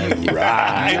up, and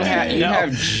ride. You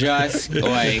have just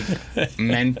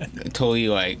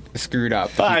mentally screwed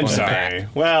up. the I'm people in the sorry. back.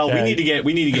 Well, we need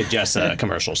to get Jess a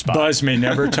commercial spot. Buzz may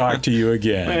never talk to you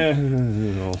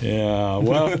again. Yeah.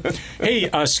 Well, hey,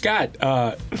 Scott,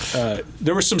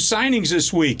 there were some signings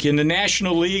this week in the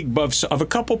National League of a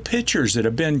couple pitchers that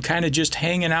have been kind of just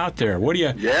hanging out there. What do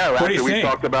you? Yeah, what do you we think?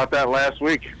 talked about that last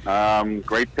week.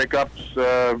 Great pickups.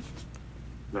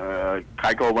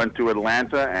 Keiko went to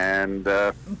Atlanta, and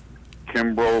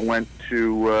Kimbrel went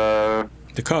to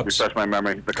The Cubs. refresh my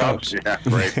memory. The Cubs. Yeah,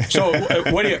 great. So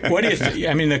what do you think?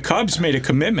 I mean, the Cubs made a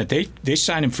commitment. They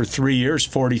signed him for 3 years,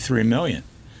 $43 million.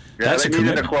 Yeah, That's they a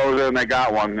needed a commitment. closer, and they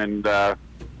got one. And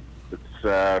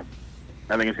I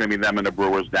think it's going to be them and the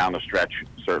Brewers down the stretch.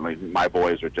 Certainly, my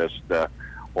boys are just.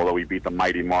 Although we beat the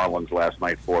mighty Marlins last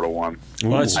night 4-1,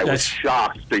 Well, I was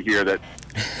shocked to hear that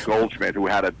Goldschmidt, who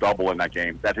had a double in that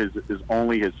game, that is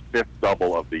only his 5th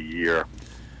double of the year,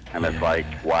 and it's like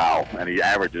wow. And he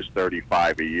averages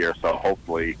 35 a year, so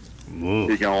hopefully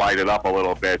he can light it up a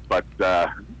little bit. But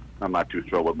I'm not too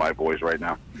thrilled with my boys right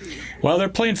now. Well, they're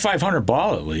playing 500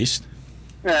 ball at least.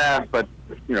 Yeah, but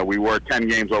we were 10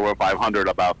 games over 500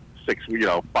 about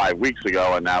 5 weeks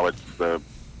ago, and now it's the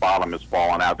bottom is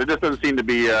falling out. There just doesn't seem to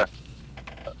be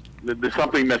there's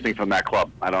something missing from that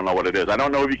club. I don't know what it is. I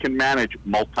don't know if you can manage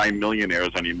multi-millionaires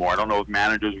anymore. I don't know if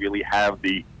managers really have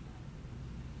the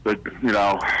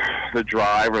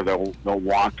drive or they'll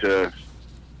want to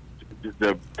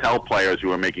tell players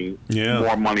who are making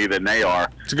more money than they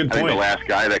are. It's a good I think point. the last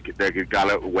guy that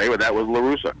got away with that was La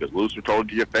Russa, because La Russa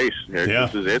told you to your face,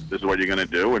 this is it, this is what you're going to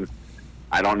do. And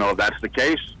I don't know if that's the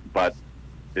case, but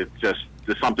it's just,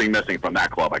 there's something missing from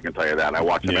that club, I can tell you that. I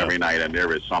watch them every night, and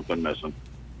there is something missing.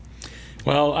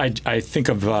 Well, I think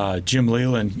of Jim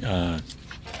Leland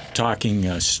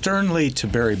talking sternly to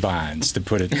Barry Bonds, to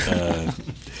put it.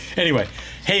 Anyway,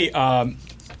 hey,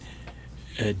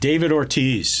 David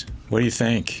Ortiz, what do you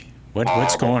think?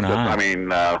 What's going on? I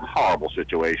mean, horrible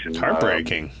situation.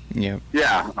 Heartbreaking. Yeah.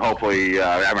 Yeah, hopefully,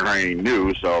 I haven't heard any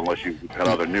news, so unless you've got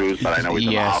other news, but I know he's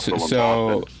in the hospital in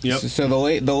Boston.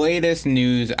 So the latest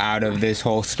news out of this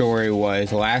whole story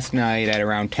was last night at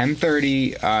around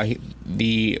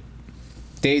 10:30,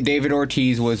 David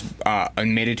Ortiz was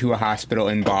admitted to a hospital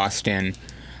in Boston.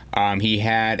 He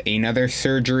had another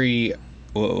surgery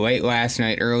late last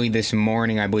night, early this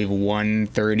morning. I believe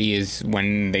 1:30 is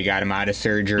when they got him out of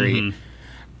surgery.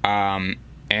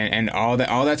 And all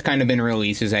that's kind of been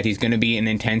released is that he's going to be in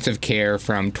intensive care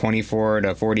from 24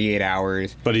 to 48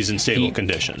 hours. But he's in stable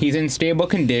condition. He's in stable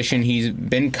condition. He's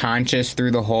been conscious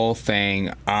through the whole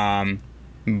thing.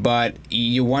 But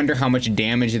you wonder how much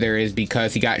damage there is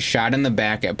because he got shot in the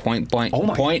back at point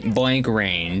blank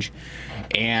range.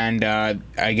 And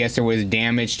I guess there was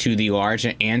damage to the large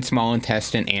and small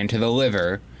intestine and to the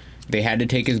liver. They had to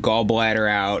take his gallbladder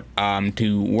out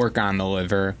to work on the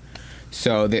liver.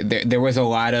 So there was a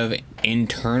lot of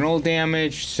internal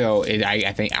damage. So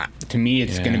I think, to me,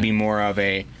 it's going to be more of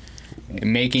a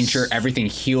making sure everything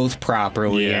heals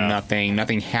properly and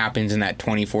nothing happens in that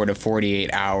 24 to 48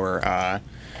 hour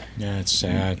it's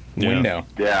sad. window.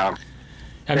 Yeah.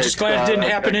 I'm just glad it didn't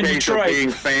happen in Detroit. Being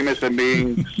famous and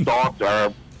being stalked,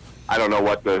 or I don't know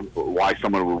why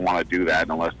someone would want to do that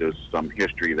unless there's some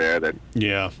history there that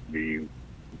we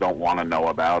don't want to know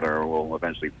about or will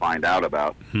eventually find out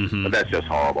about. But that's just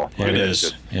horrible. It is.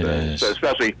 Just, it is.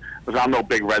 Especially because I'm no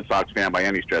big Red Sox fan by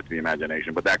any stretch of the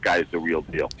imagination, but that guy's the real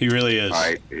deal. He really is. All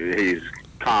right, he's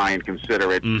kind,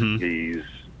 considerate. He's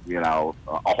a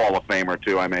Hall of Famer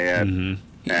too, I may add,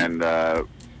 and.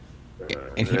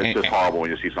 It's just horrible when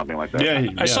you see something like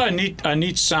that. I saw a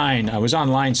neat sign. I was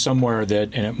online somewhere and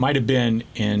it might have been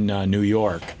in New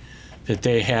York, that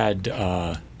they had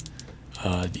the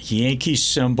Yankee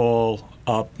symbol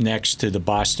up next to the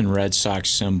Boston Red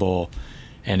Sox symbol,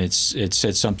 and it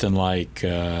said something like,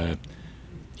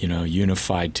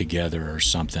 unified together or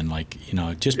something like,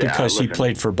 just because he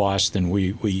played for Boston,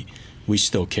 we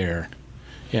still care.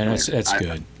 Yeah, that's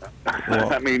good.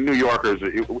 I mean, New Yorkers,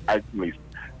 at least.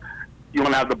 You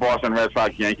want to have the Boston Red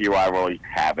Sox-Yankee rivalry,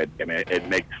 have it. I mean, it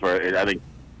makes for. I think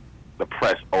the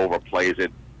press overplays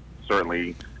it.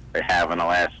 Certainly, they have in the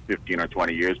last 15 or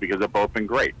 20 years because they've both been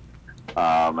great,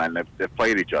 and they've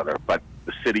played each other. But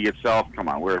the city itself, come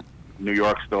on, New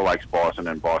York still likes Boston,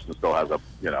 and Boston still has a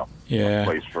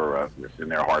place for in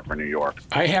their heart for New York.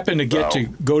 I happened to get to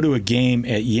go to a game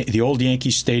at the old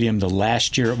Yankee Stadium the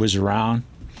last year it was around,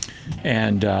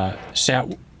 and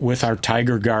sat with our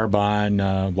Tiger garb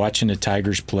on, watching the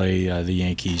Tigers play the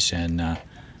Yankees, and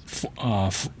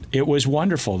it was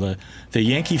wonderful. The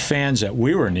Yankee fans that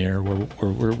we were near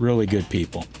were really good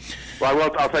people.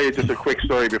 Well, I'll tell you just a quick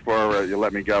story before you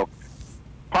let me go.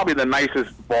 Probably the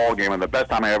nicest ball game and the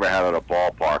best time I ever had at a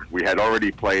ballpark. We had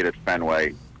already played at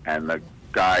Fenway, and the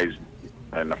guys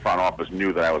in the front office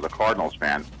knew that I was a Cardinals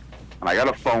fan, and I got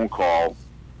a phone call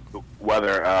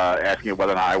asking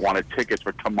whether or not I wanted tickets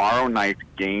for tomorrow night's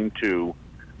Game 2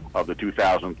 of the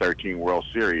 2013 World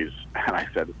Series. And I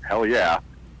said, hell yeah.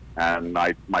 And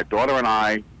my daughter and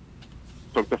I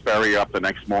took the ferry up the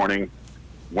next morning,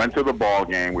 went to the ball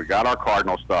game. We got our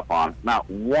Cardinal stuff on. Not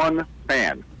one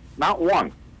fan, not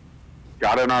one,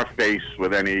 got in our face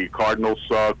with any Cardinals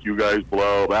suck, you guys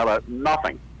blow, blah, blah,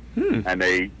 nothing. And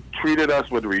they treated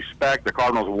us with respect. The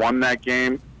Cardinals won that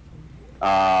game.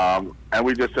 And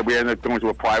we ended up going to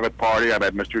a private party. I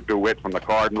met Mr. DeWitt from the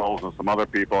Cardinals and some other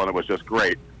people, and it was just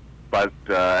great. But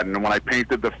and when I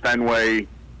painted the Fenway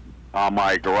on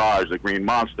my garage, the Green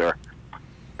Monster,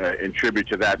 in tribute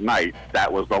to that night,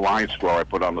 that was the line score I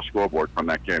put on the scoreboard from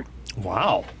that game.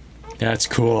 Wow. That's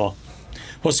cool.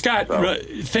 Well, Scott,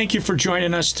 thank you for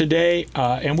joining us today.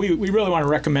 And we really want to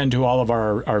recommend to all of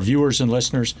our viewers and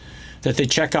listeners that they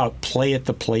check out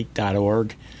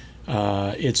playattheplate.org.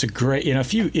 It's a great,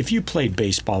 if you played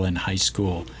baseball in high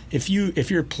school, if you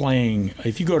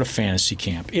go to fantasy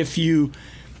camp, if you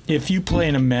play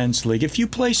in a men's league, if you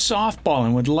play softball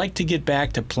and would like to get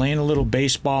back to playing a little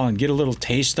baseball and get a little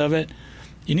taste of it,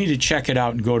 you need to check it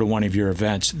out and go to one of your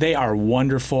events. They are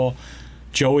wonderful.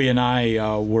 Joey and I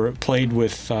played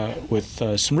with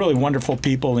some really wonderful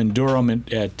people in Durham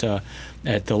at the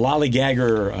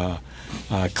Lollygagger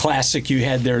Classic you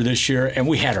had there this year, and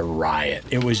we had a riot.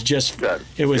 It was just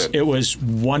it was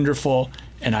wonderful,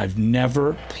 and I've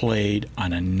never played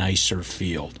on a nicer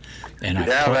field. And I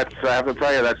have to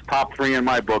tell you, that's top 3 in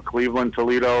my book: Cleveland,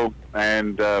 Toledo,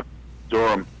 and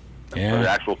Durham. Yeah. The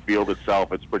actual field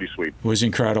itself, it's pretty sweet. It was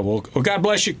incredible. Well, God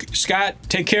bless you, Scott.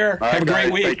 Take care. All right, have a great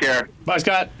guys, week. Take care. Bye,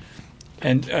 Scott.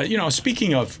 And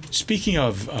speaking of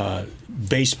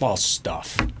baseball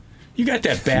stuff, you got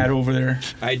that bat over there?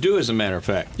 I do, as a matter of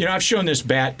fact. I've shown this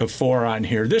bat before on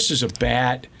here. This is a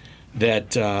bat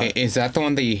that is that the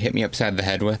one that you hit me upside the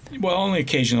head with? Well, only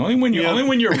occasionally. Only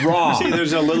when you're wrong. See,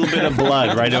 there's a little bit of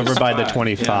blood right over by the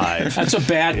 25. That's a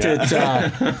bat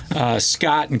that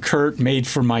Scott and Kurt made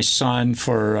for my son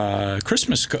for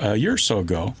Christmas a year or so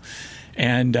ago.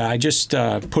 And I just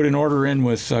put an order in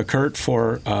with Kurt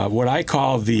for what I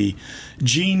call the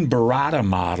Gene Barata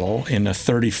model in a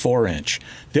 34-inch.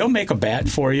 They'll make a bat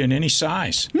for you in any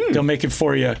size. They'll make it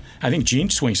for you. I think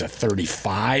Gene swings a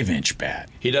 35-inch bat.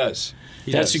 He does.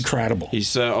 That's incredible.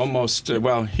 He's almost,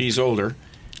 he's older,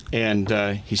 and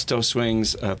he still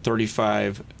swings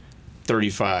 35.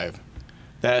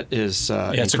 That is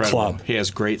incredible. It's a club. He has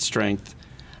great strength.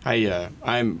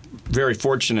 I'm very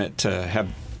fortunate to have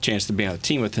a chance to be on a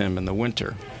team with him in the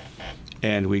winter.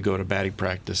 And we go to batting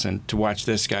practice, and to watch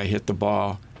this guy hit the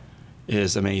ball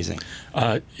is amazing.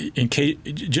 In case,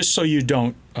 just so you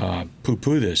don't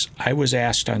poo-poo this, I was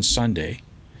asked on Sunday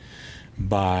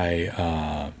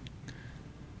by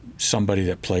somebody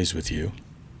that plays with you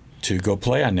to go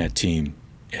play on that team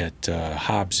at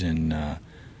Hobbs in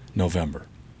November.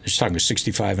 They're just talking about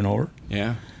 65 and over.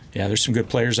 Yeah. Yeah, there's some good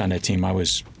players on that team. I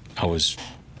was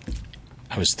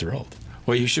thrilled.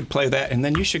 Well, you should play that, and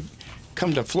then you should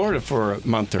come to Florida for a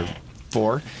month or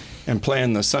 4 and play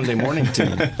in the Sunday morning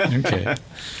team. Okay.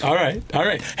 All right.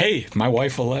 Hey, if my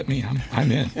wife will let me,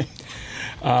 I'm in.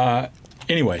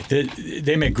 Anyway,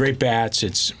 they make great bats.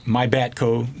 It's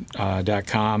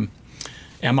mybatco.com,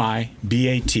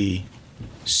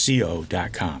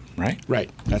 MIBATCO.com, right?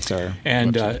 Right. That's our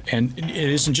and website. And it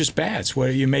isn't just bats. What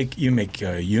do you make? You make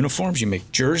uniforms. You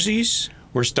make jerseys.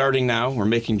 We're starting now. We're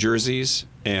making jerseys,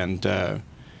 and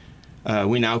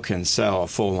we now can sell a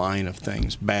full line of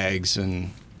things: bags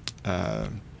and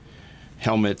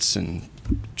helmets and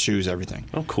shoes, everything.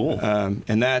 Oh, cool.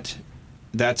 And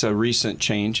that's a recent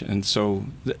change. And so,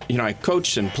 I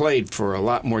coached and played for a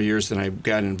lot more years than I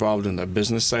got involved in the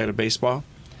business side of baseball.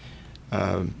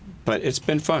 But it's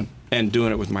been fun, and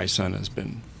doing it with my son has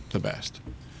been the best.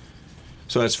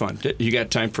 So that's fun. You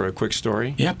got time for a quick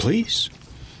story? Yeah, please.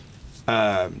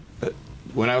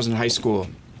 When I was in high school,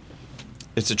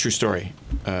 it's a true story.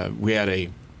 We had a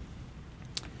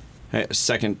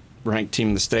second-ranked team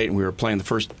in the state, and we were playing the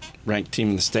first-ranked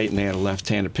team in the state, and they had a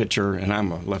left-handed pitcher, and I'm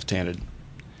a left-handed,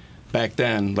 back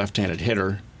then, left-handed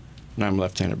hitter, and I'm a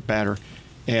left-handed batter.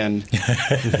 And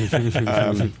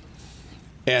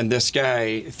and this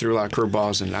guy threw a lot of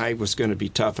curveballs, and I was going to be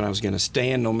tough, and I was going to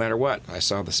stay in no matter what. I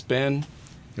saw the spin.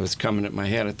 It was coming at my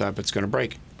head. I thought, it's going to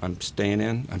break. I'm staying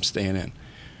in.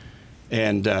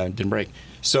 And didn't break.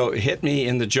 So it hit me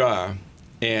in the jaw,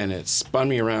 and it spun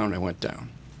me around. I went down.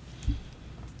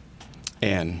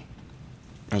 And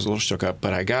I was a little shook up,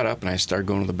 but I got up, and I started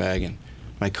going to the bag, and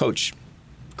my coach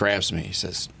grabs me. He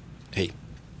says, "Hey,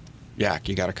 Yak,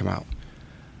 you got to come out."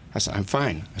 I said, "I'm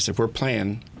fine." I said, "We're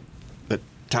playing the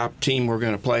top team we're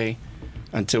going to play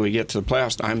until we get to the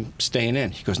playoffs. I'm staying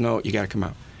in." He goes, "No, you got to come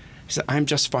out." He said, "I'm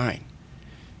just fine."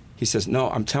 He says, "No,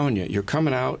 I'm telling you, you're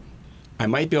coming out. I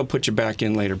might be able to put you back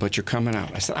in later, but you're coming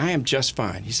out." I said, "I am just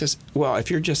fine." He says, "Well, if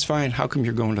you're just fine, how come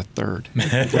you're going to third?"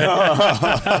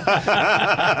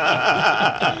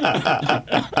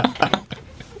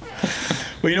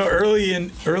 Well, early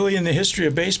in the history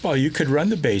of baseball, you could run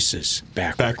the bases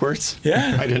Backwards?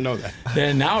 Yeah. I didn't know that.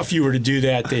 Then now, if you were to do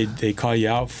that, they call you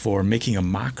out for making a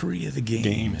mockery of the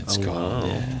game. It's called. wow.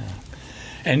 Yeah.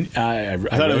 And I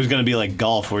thought it was going to be like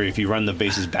golf, where if you run the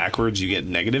bases backwards, you get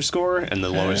negative score, and the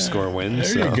lowest score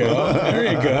wins. There you go.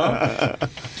 There you go.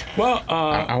 Well,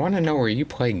 I want to know where you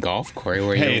play golf, Corey.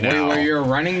 Where Hey, now. where you're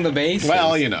running the bases.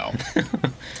 Well,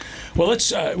 well,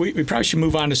 let's. We probably should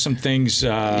move on to some things.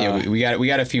 Yeah, we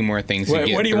got a few more things. What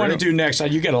do you want to do next?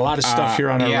 You got a lot of stuff here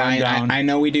on our rundown. I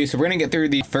know we do. So we're gonna get through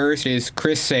the first. Is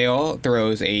Chris Sale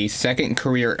throws a second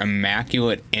career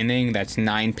immaculate inning. That's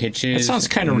 9 pitches. That sounds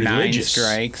kind of 9 religious.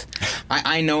 strikes.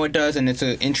 I know it does, and it's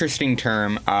an interesting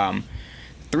term.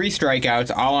 3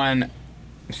 strikeouts, all on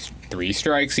 3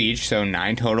 strikes each, so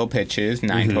 9 total pitches,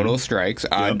 9 total strikes.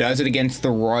 Does it against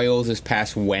the Royals this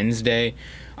past Wednesday.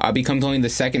 Becomes only the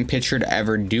second pitcher to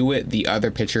ever do it. The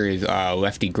other pitcher is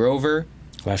Lefty Grove.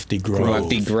 Lefty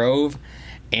Grove.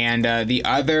 And the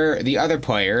other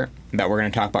player that we're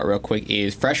going to talk about real quick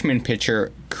is freshman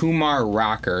pitcher Kumar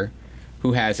Rocker,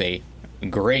 who has a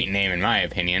great name in my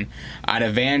opinion. Out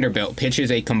of Vanderbilt, pitches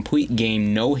a complete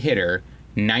game no-hitter,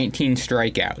 19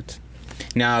 strikeouts.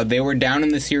 Now, they were down in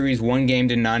the series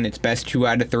 1-0. It's best 2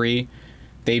 out of 3.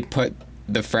 They put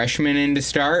the freshman in to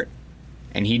start,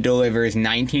 and he delivers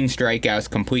 19 strikeouts,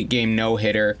 complete game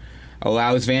no-hitter,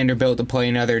 allows Vanderbilt to play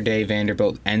another day.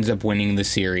 Vanderbilt ends up winning the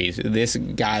series. This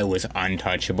guy was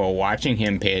untouchable. Watching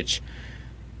him pitch,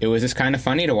 it was just kind of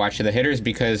funny to watch the hitters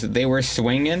because they were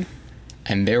swinging,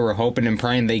 and they were hoping and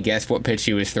praying they guessed what pitch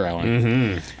he was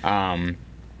throwing. To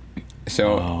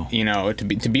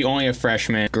be only a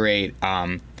freshman, great.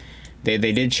 They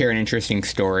did share an interesting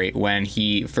story. When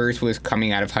he first was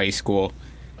coming out of high school,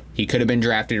 he could have been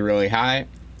drafted really high.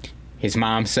 His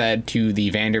mom said to the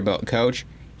Vanderbilt coach,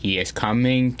 he is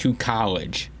coming to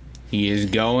college. He is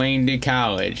going to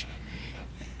college.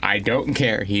 I don't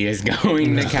care. He is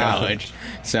going to college.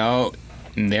 So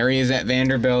there he is at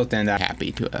Vanderbilt, and I'm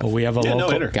happy to have. Well, we have a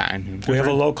local guy. We have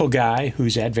a local guy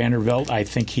who's at Vanderbilt. I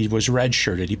think he was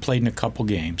redshirted. He played in a couple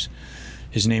games.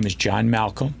 His name is John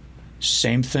Malcolm.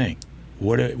 Same thing.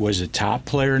 Was a top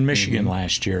player in Michigan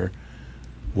last year.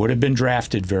 Would have been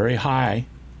drafted very high,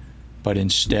 but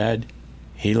instead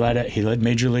he let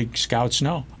Major League scouts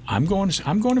know, I'm going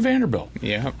to Vanderbilt.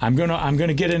 Yeah. I'm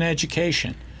gonna get an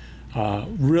education.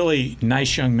 Really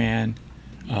nice young man,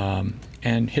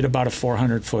 and hit about a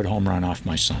 400-foot home run off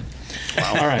my son.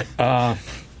 Wow. All right.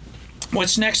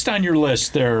 What's next on your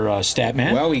list there,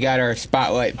 Statman? Well, we got our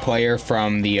spotlight player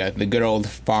from the good old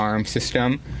farm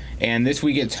system. And this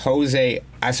week it's Jose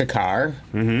Azocar,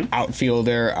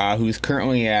 outfielder who's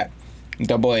currently at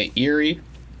AA Erie.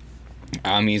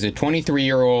 He's a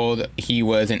 23-year-old. He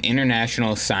was an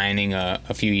international signing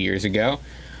a few years ago.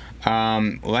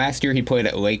 Last year he played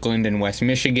at Lakeland in West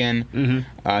Michigan.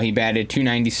 He batted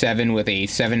 .297 with a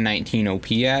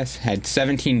 .719 OPS, had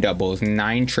 17 doubles,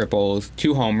 9 triples,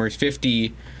 2 homers,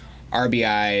 50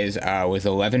 RBIs, was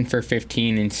 11 for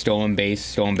 15 in stolen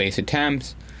base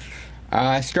attempts.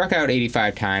 Struck out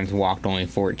 85 times, walked only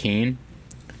 14.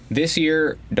 This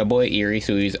year, AA Erie,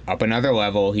 so he's up another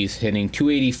level. He's hitting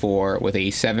 .284 with a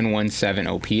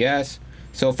 .717 OPS.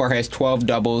 So far has 12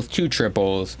 doubles, 2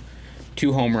 triples,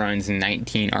 2 home runs, and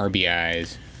 19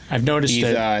 RBIs. I've noticed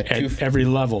that at every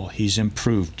level he's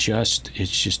improved. It's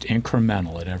just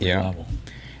incremental at every level.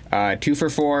 2 for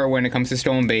 4 when it comes to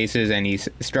stolen bases, and he's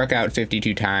struck out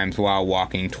 52 times while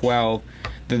walking 12.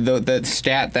 The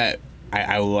stat that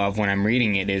I love when I'm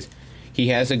reading it is he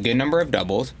has a good number of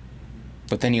doubles,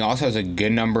 but then he also has a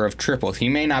good number of triples. He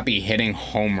may not be hitting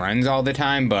home runs all the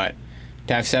time, but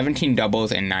to have 17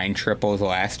 doubles and 9 triples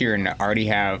last year and to already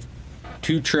have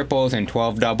 2 triples and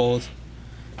 12 doubles,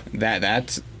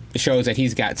 that shows that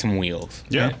he's got some wheels.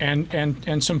 Yeah,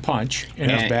 and some punch in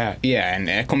his bat. Yeah, and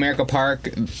at Comerica Park,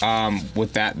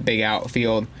 with that big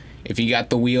outfield, if you got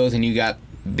the wheels and you got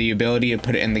the ability to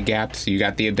put it in the gaps, you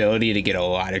got the ability to get a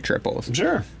lot of triples.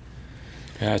 Sure.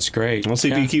 That's great. We'll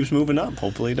see if he keeps moving up.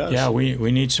 Hopefully he does. Yeah,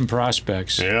 we need some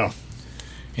prospects. Yeah.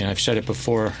 And I've said it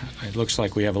before, it looks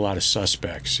like we have a lot of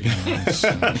suspects.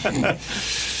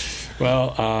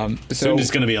 Well, soon there's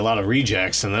going to be a lot of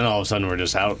rejects, and then all of a sudden we're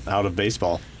just out of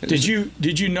baseball. Did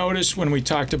you notice when we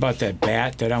talked about that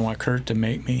bat that I want Kurt to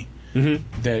make me,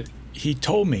 that he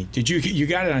told me, you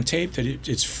got it on tape that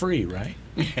it's free, right?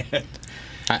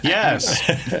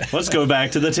 Yes. Let's go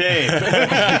back to the tape.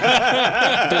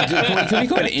 Can we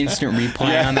go to instant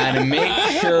replay on that and make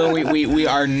sure we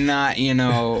are not,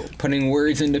 putting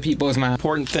words into people's mouths?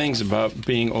 Important things about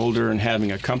being older and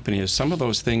having a company is some of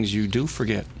those things you do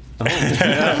forget.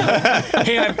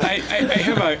 Hey,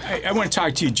 I want to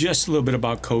talk to you just a little bit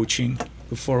about coaching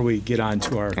before we get on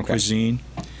to our cuisine.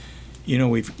 You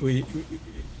know, it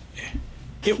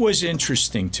was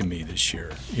interesting to me this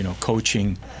year, you know,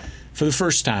 coaching for the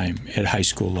first time at high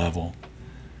school level.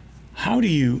 How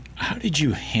did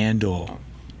you handle?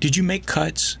 Did you make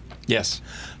cuts? Yes.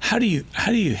 How do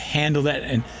you handle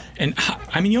that? And how,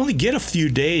 I mean, you only get a few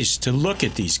days to look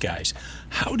at these guys.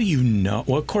 How do you know?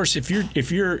 Well, of course, if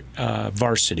you're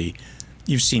varsity,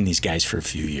 you've seen these guys for a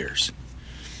few years.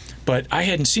 But I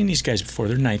hadn't seen these guys before.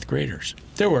 They're ninth graders.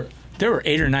 There were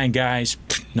 8 or 9 guys,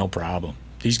 no problem.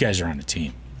 These guys are on the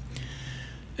team.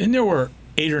 And there were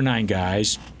 8 or 9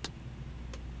 guys.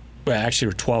 Well, actually,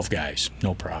 there were 12 guys.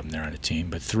 No problem. They're on the team.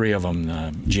 But 3 of them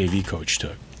the JV coach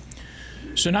took.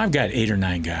 So now I've got 8 or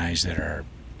 9 guys that are,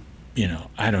 you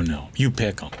know, I don't know. You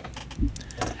pick them.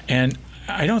 And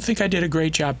I don't think I did a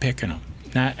great job picking them.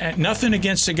 Nothing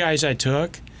against the guys I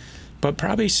took, but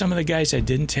probably some of the guys I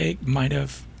didn't take might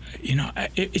have, you know,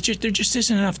 there just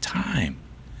isn't enough time.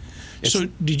 So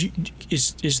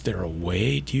is there a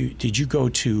way? Did you go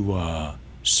to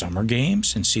summer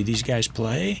games and see these guys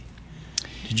play?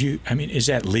 Is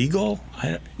that legal?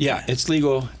 Yeah, it's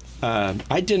legal.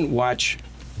 I didn't watch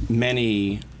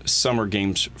many summer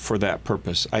games for that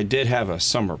purpose. I did have a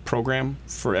summer program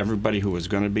for everybody who was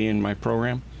going to be in my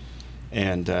program,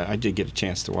 and I did get a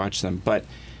chance to watch them. But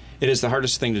it is the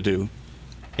hardest thing to do,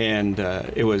 and I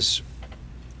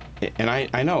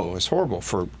know it was horrible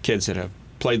for kids that have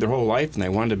played their whole life and they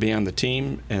wanted to be on the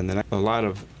team, and then a lot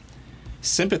of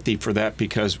sympathy for that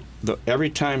because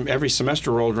every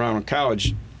semester rolled around in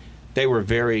college, they were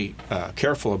very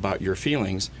careful about your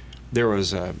feelings. There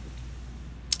was a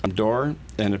door,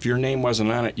 and if your name wasn't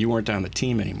on it, you weren't on the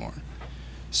team anymore.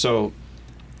 So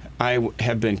I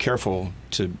have been careful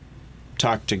to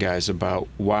talk to guys about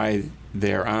why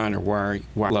they're on or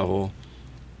what level.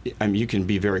 I mean, you can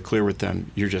be very clear with them.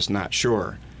 You're just not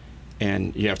sure,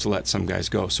 and you have to let some guys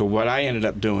go. So what I ended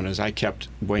up doing is I kept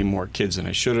way more kids than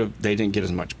I should have. They didn't get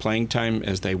as much playing time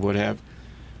as they would have,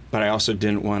 but I also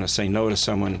didn't want to say no to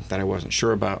someone that I wasn't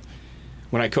sure about.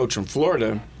 When I coached from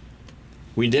Florida,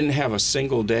 we didn't have a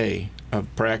single day of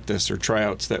practice or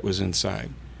tryouts that was inside.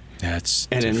 That's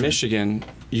and different. In Michigan,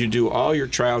 you do all your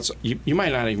tryouts. You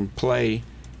might not even play.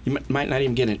 You might not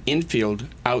even get an infield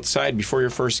outside before your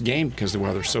first game because the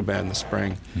weather's so bad in the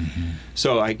spring. Mm-hmm.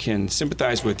 So I can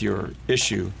sympathize with your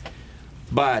issue,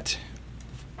 but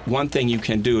one thing you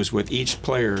can do is with each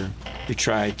player, you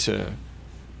try to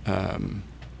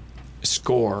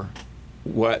score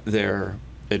what their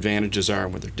advantages are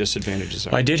and what their disadvantages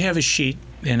are. I did have a sheet,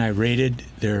 and I rated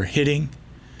their hitting,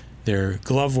 their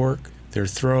glove work, their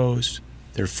throws,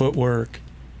 their footwork.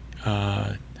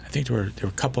 I think there were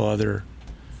a couple other,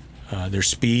 their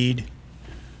speed.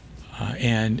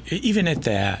 And even at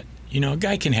that, you know, a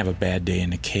guy can have a bad day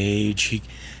in the cage.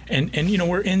 And you know,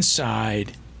 we're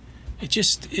inside.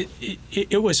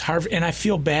 It was hard, and I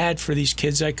feel bad for these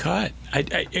kids I cut.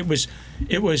 It was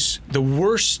the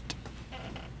worst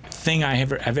thing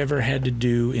I've ever had to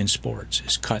do in sports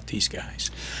is cut these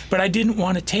guys. But I didn't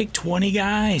want to take 20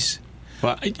 guys.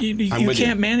 Well, you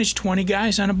can't manage 20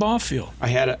 guys on a ball field. I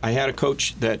had a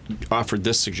coach that offered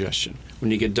this suggestion. When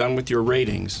you get done with your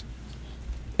ratings,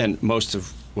 and most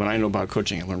of what I know about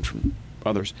coaching I learned from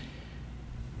others,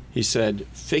 he said,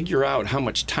 figure out how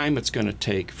much time it's going to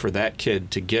take for that kid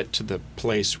to get to the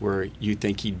place where you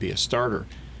think he'd be a starter.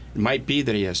 It might be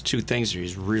that he has 2 things that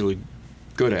he's really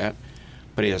good at,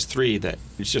 but he has 3 that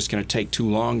it's just going to take too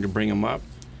long to bring him up.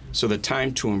 So the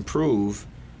time to improve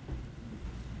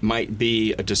might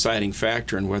be a deciding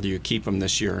factor in whether you keep him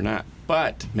this year or not.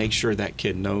 But make sure that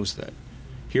kid knows that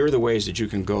here are the ways that you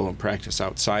can go and practice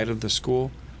outside of the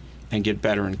school and get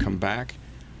better and come back.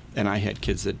 And I had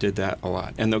kids that did that a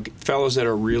lot. And the fellows that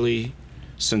are really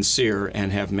sincere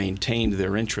and have maintained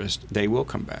their interest, they will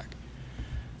come back.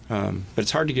 But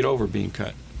it's hard to get over being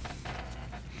cut.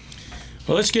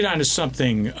 Well, let's get on to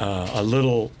something a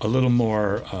little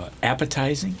more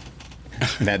appetizing.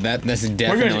 That's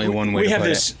definitely one way to put it. We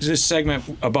have this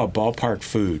segment about ballpark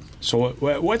food. So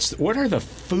what are the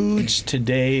foods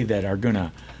today that are going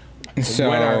to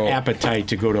whet our appetite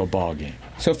to go to a ball game?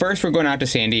 So first we're going out to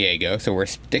San Diego. So we're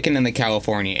sticking in the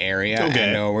California area.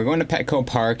 Okay. And we're going to Petco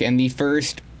Park. And the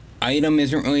first item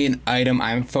isn't really an item.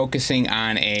 I'm focusing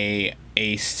on a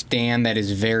stand that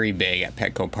is very big at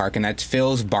Petco Park, and that's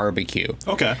Phil's Barbecue.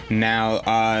 Okay.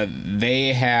 Now,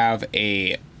 they have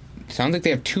sounds like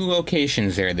they have 2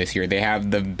 locations there this year. They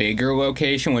have the bigger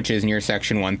location, which is near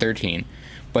Section 113.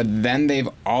 But then they've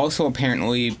also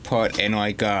apparently put in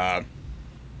like a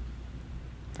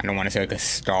I don't want to say like a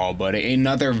stall, but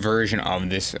another version of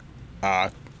this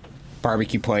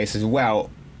barbecue place as well.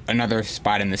 Another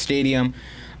spot in the stadium.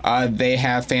 They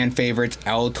have fan favorites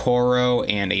El Toro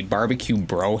and a barbecue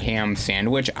bro ham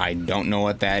sandwich. I don't know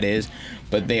what that is,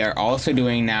 but they are also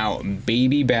doing now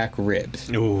baby back ribs,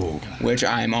 Ooh. which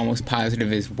I'm almost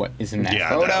positive is what is in that Yeah,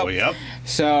 photo. yep.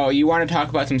 So you want to talk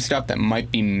about some stuff that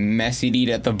might be messy to eat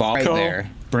at the bar right there.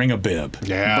 Bring a bib.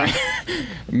 Yeah.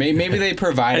 Maybe they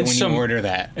provide it And when some- you order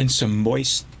that. And some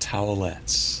moist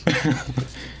towelettes.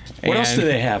 What else do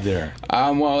they have there?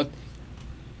 Well,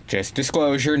 just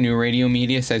disclosure, New Radio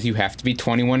Media says you have to be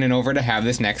 21 and over to have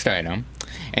this next item.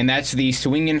 And that's the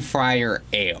Swingin' Friar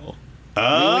Ale.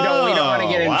 Oh, We don't want to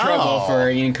get in wow. trouble for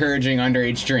encouraging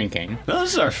underage drinking.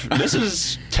 This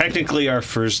is technically our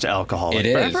first alcoholic It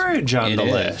is. beverage on It the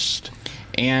is. list.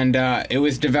 And it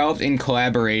was developed in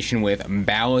collaboration with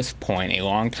Ballast Point, a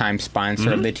longtime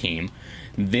sponsor of the team.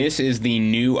 This is the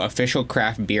new official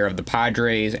craft beer of the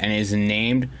Padres and is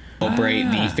named to celebrate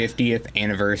the 50th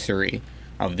anniversary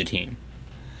of the team.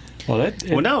 Well,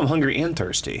 Now I'm hungry and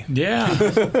thirsty. yeah.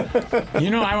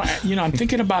 I'm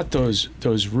thinking about those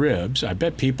ribs. I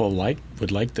bet people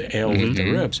would like the ale with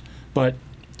the ribs, but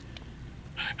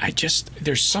I just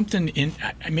there's something in.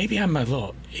 Maybe I'm a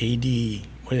little AD.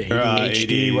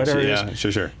 ADHD, whatever it is.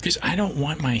 Yeah, sure. Because I don't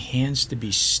want my hands to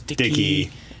be sticky.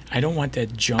 Sticky. I don't want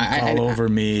that junk I- all over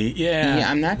me. Yeah. Yeah,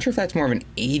 I'm not sure if that's more of an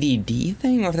ADD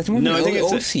thing or if that's more No, of I an think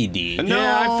it's a- OCD. No,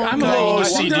 Yeah, I'm a no, little I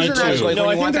think OCD there's an too. actual- Like, No, when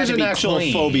I you think want that there's to an be actual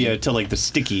clean. phobia to like the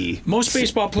sticky. Most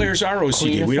baseball players are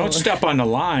OCD. We don't step on the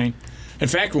line. In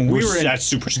fact, when we were in That's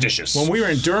superstitious. when we were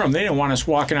in Durham, they didn't want us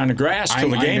walking on the grass till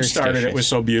I'm the game started. It was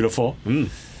so beautiful.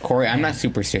 Corey, I'm not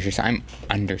superstitious. I'm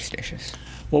understitious.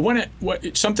 Well,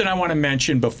 something I want to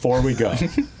mention before we go,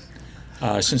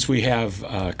 since we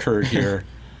have Kurt here,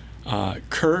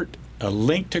 Kurt, a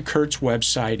link to Kurt's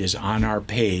website is on our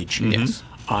page. Yes.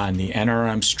 On the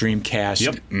NRM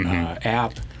Streamcast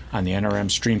app, on the NRM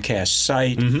Streamcast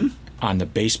site, on the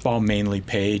Baseball Mainly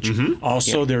page.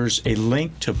 Also, there's a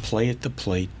link to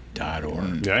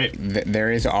playattheplate.org. Right.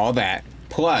 There is all that.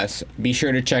 Plus, be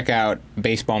sure to check out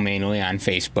Baseball Mainly on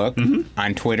Facebook,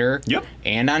 on Twitter, Yep.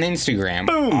 and on Instagram.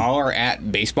 Boom. All are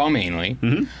at Baseball Mainly.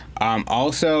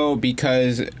 Also,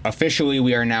 because officially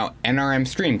we are now NRM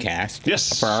Streamcast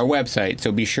Yes. for our website,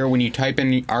 so be sure when you type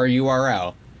in our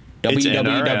URL, It's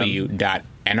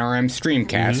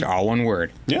www.nrmstreamcast, all one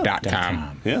word, Yeah.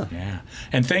 .com. Yeah. Yeah,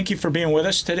 and thank you for being with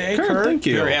us today, Kurt, Kurt. thank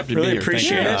you. Very happy to Really be here. Thank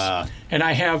appreciate you. it. Yeah. And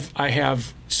I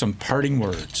have some parting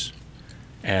words,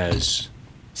 as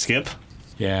Skip.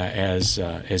 as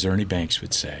Ernie Banks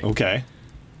would say. Okay.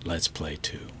 Let's play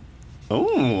two.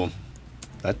 Oh,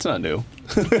 that's not new.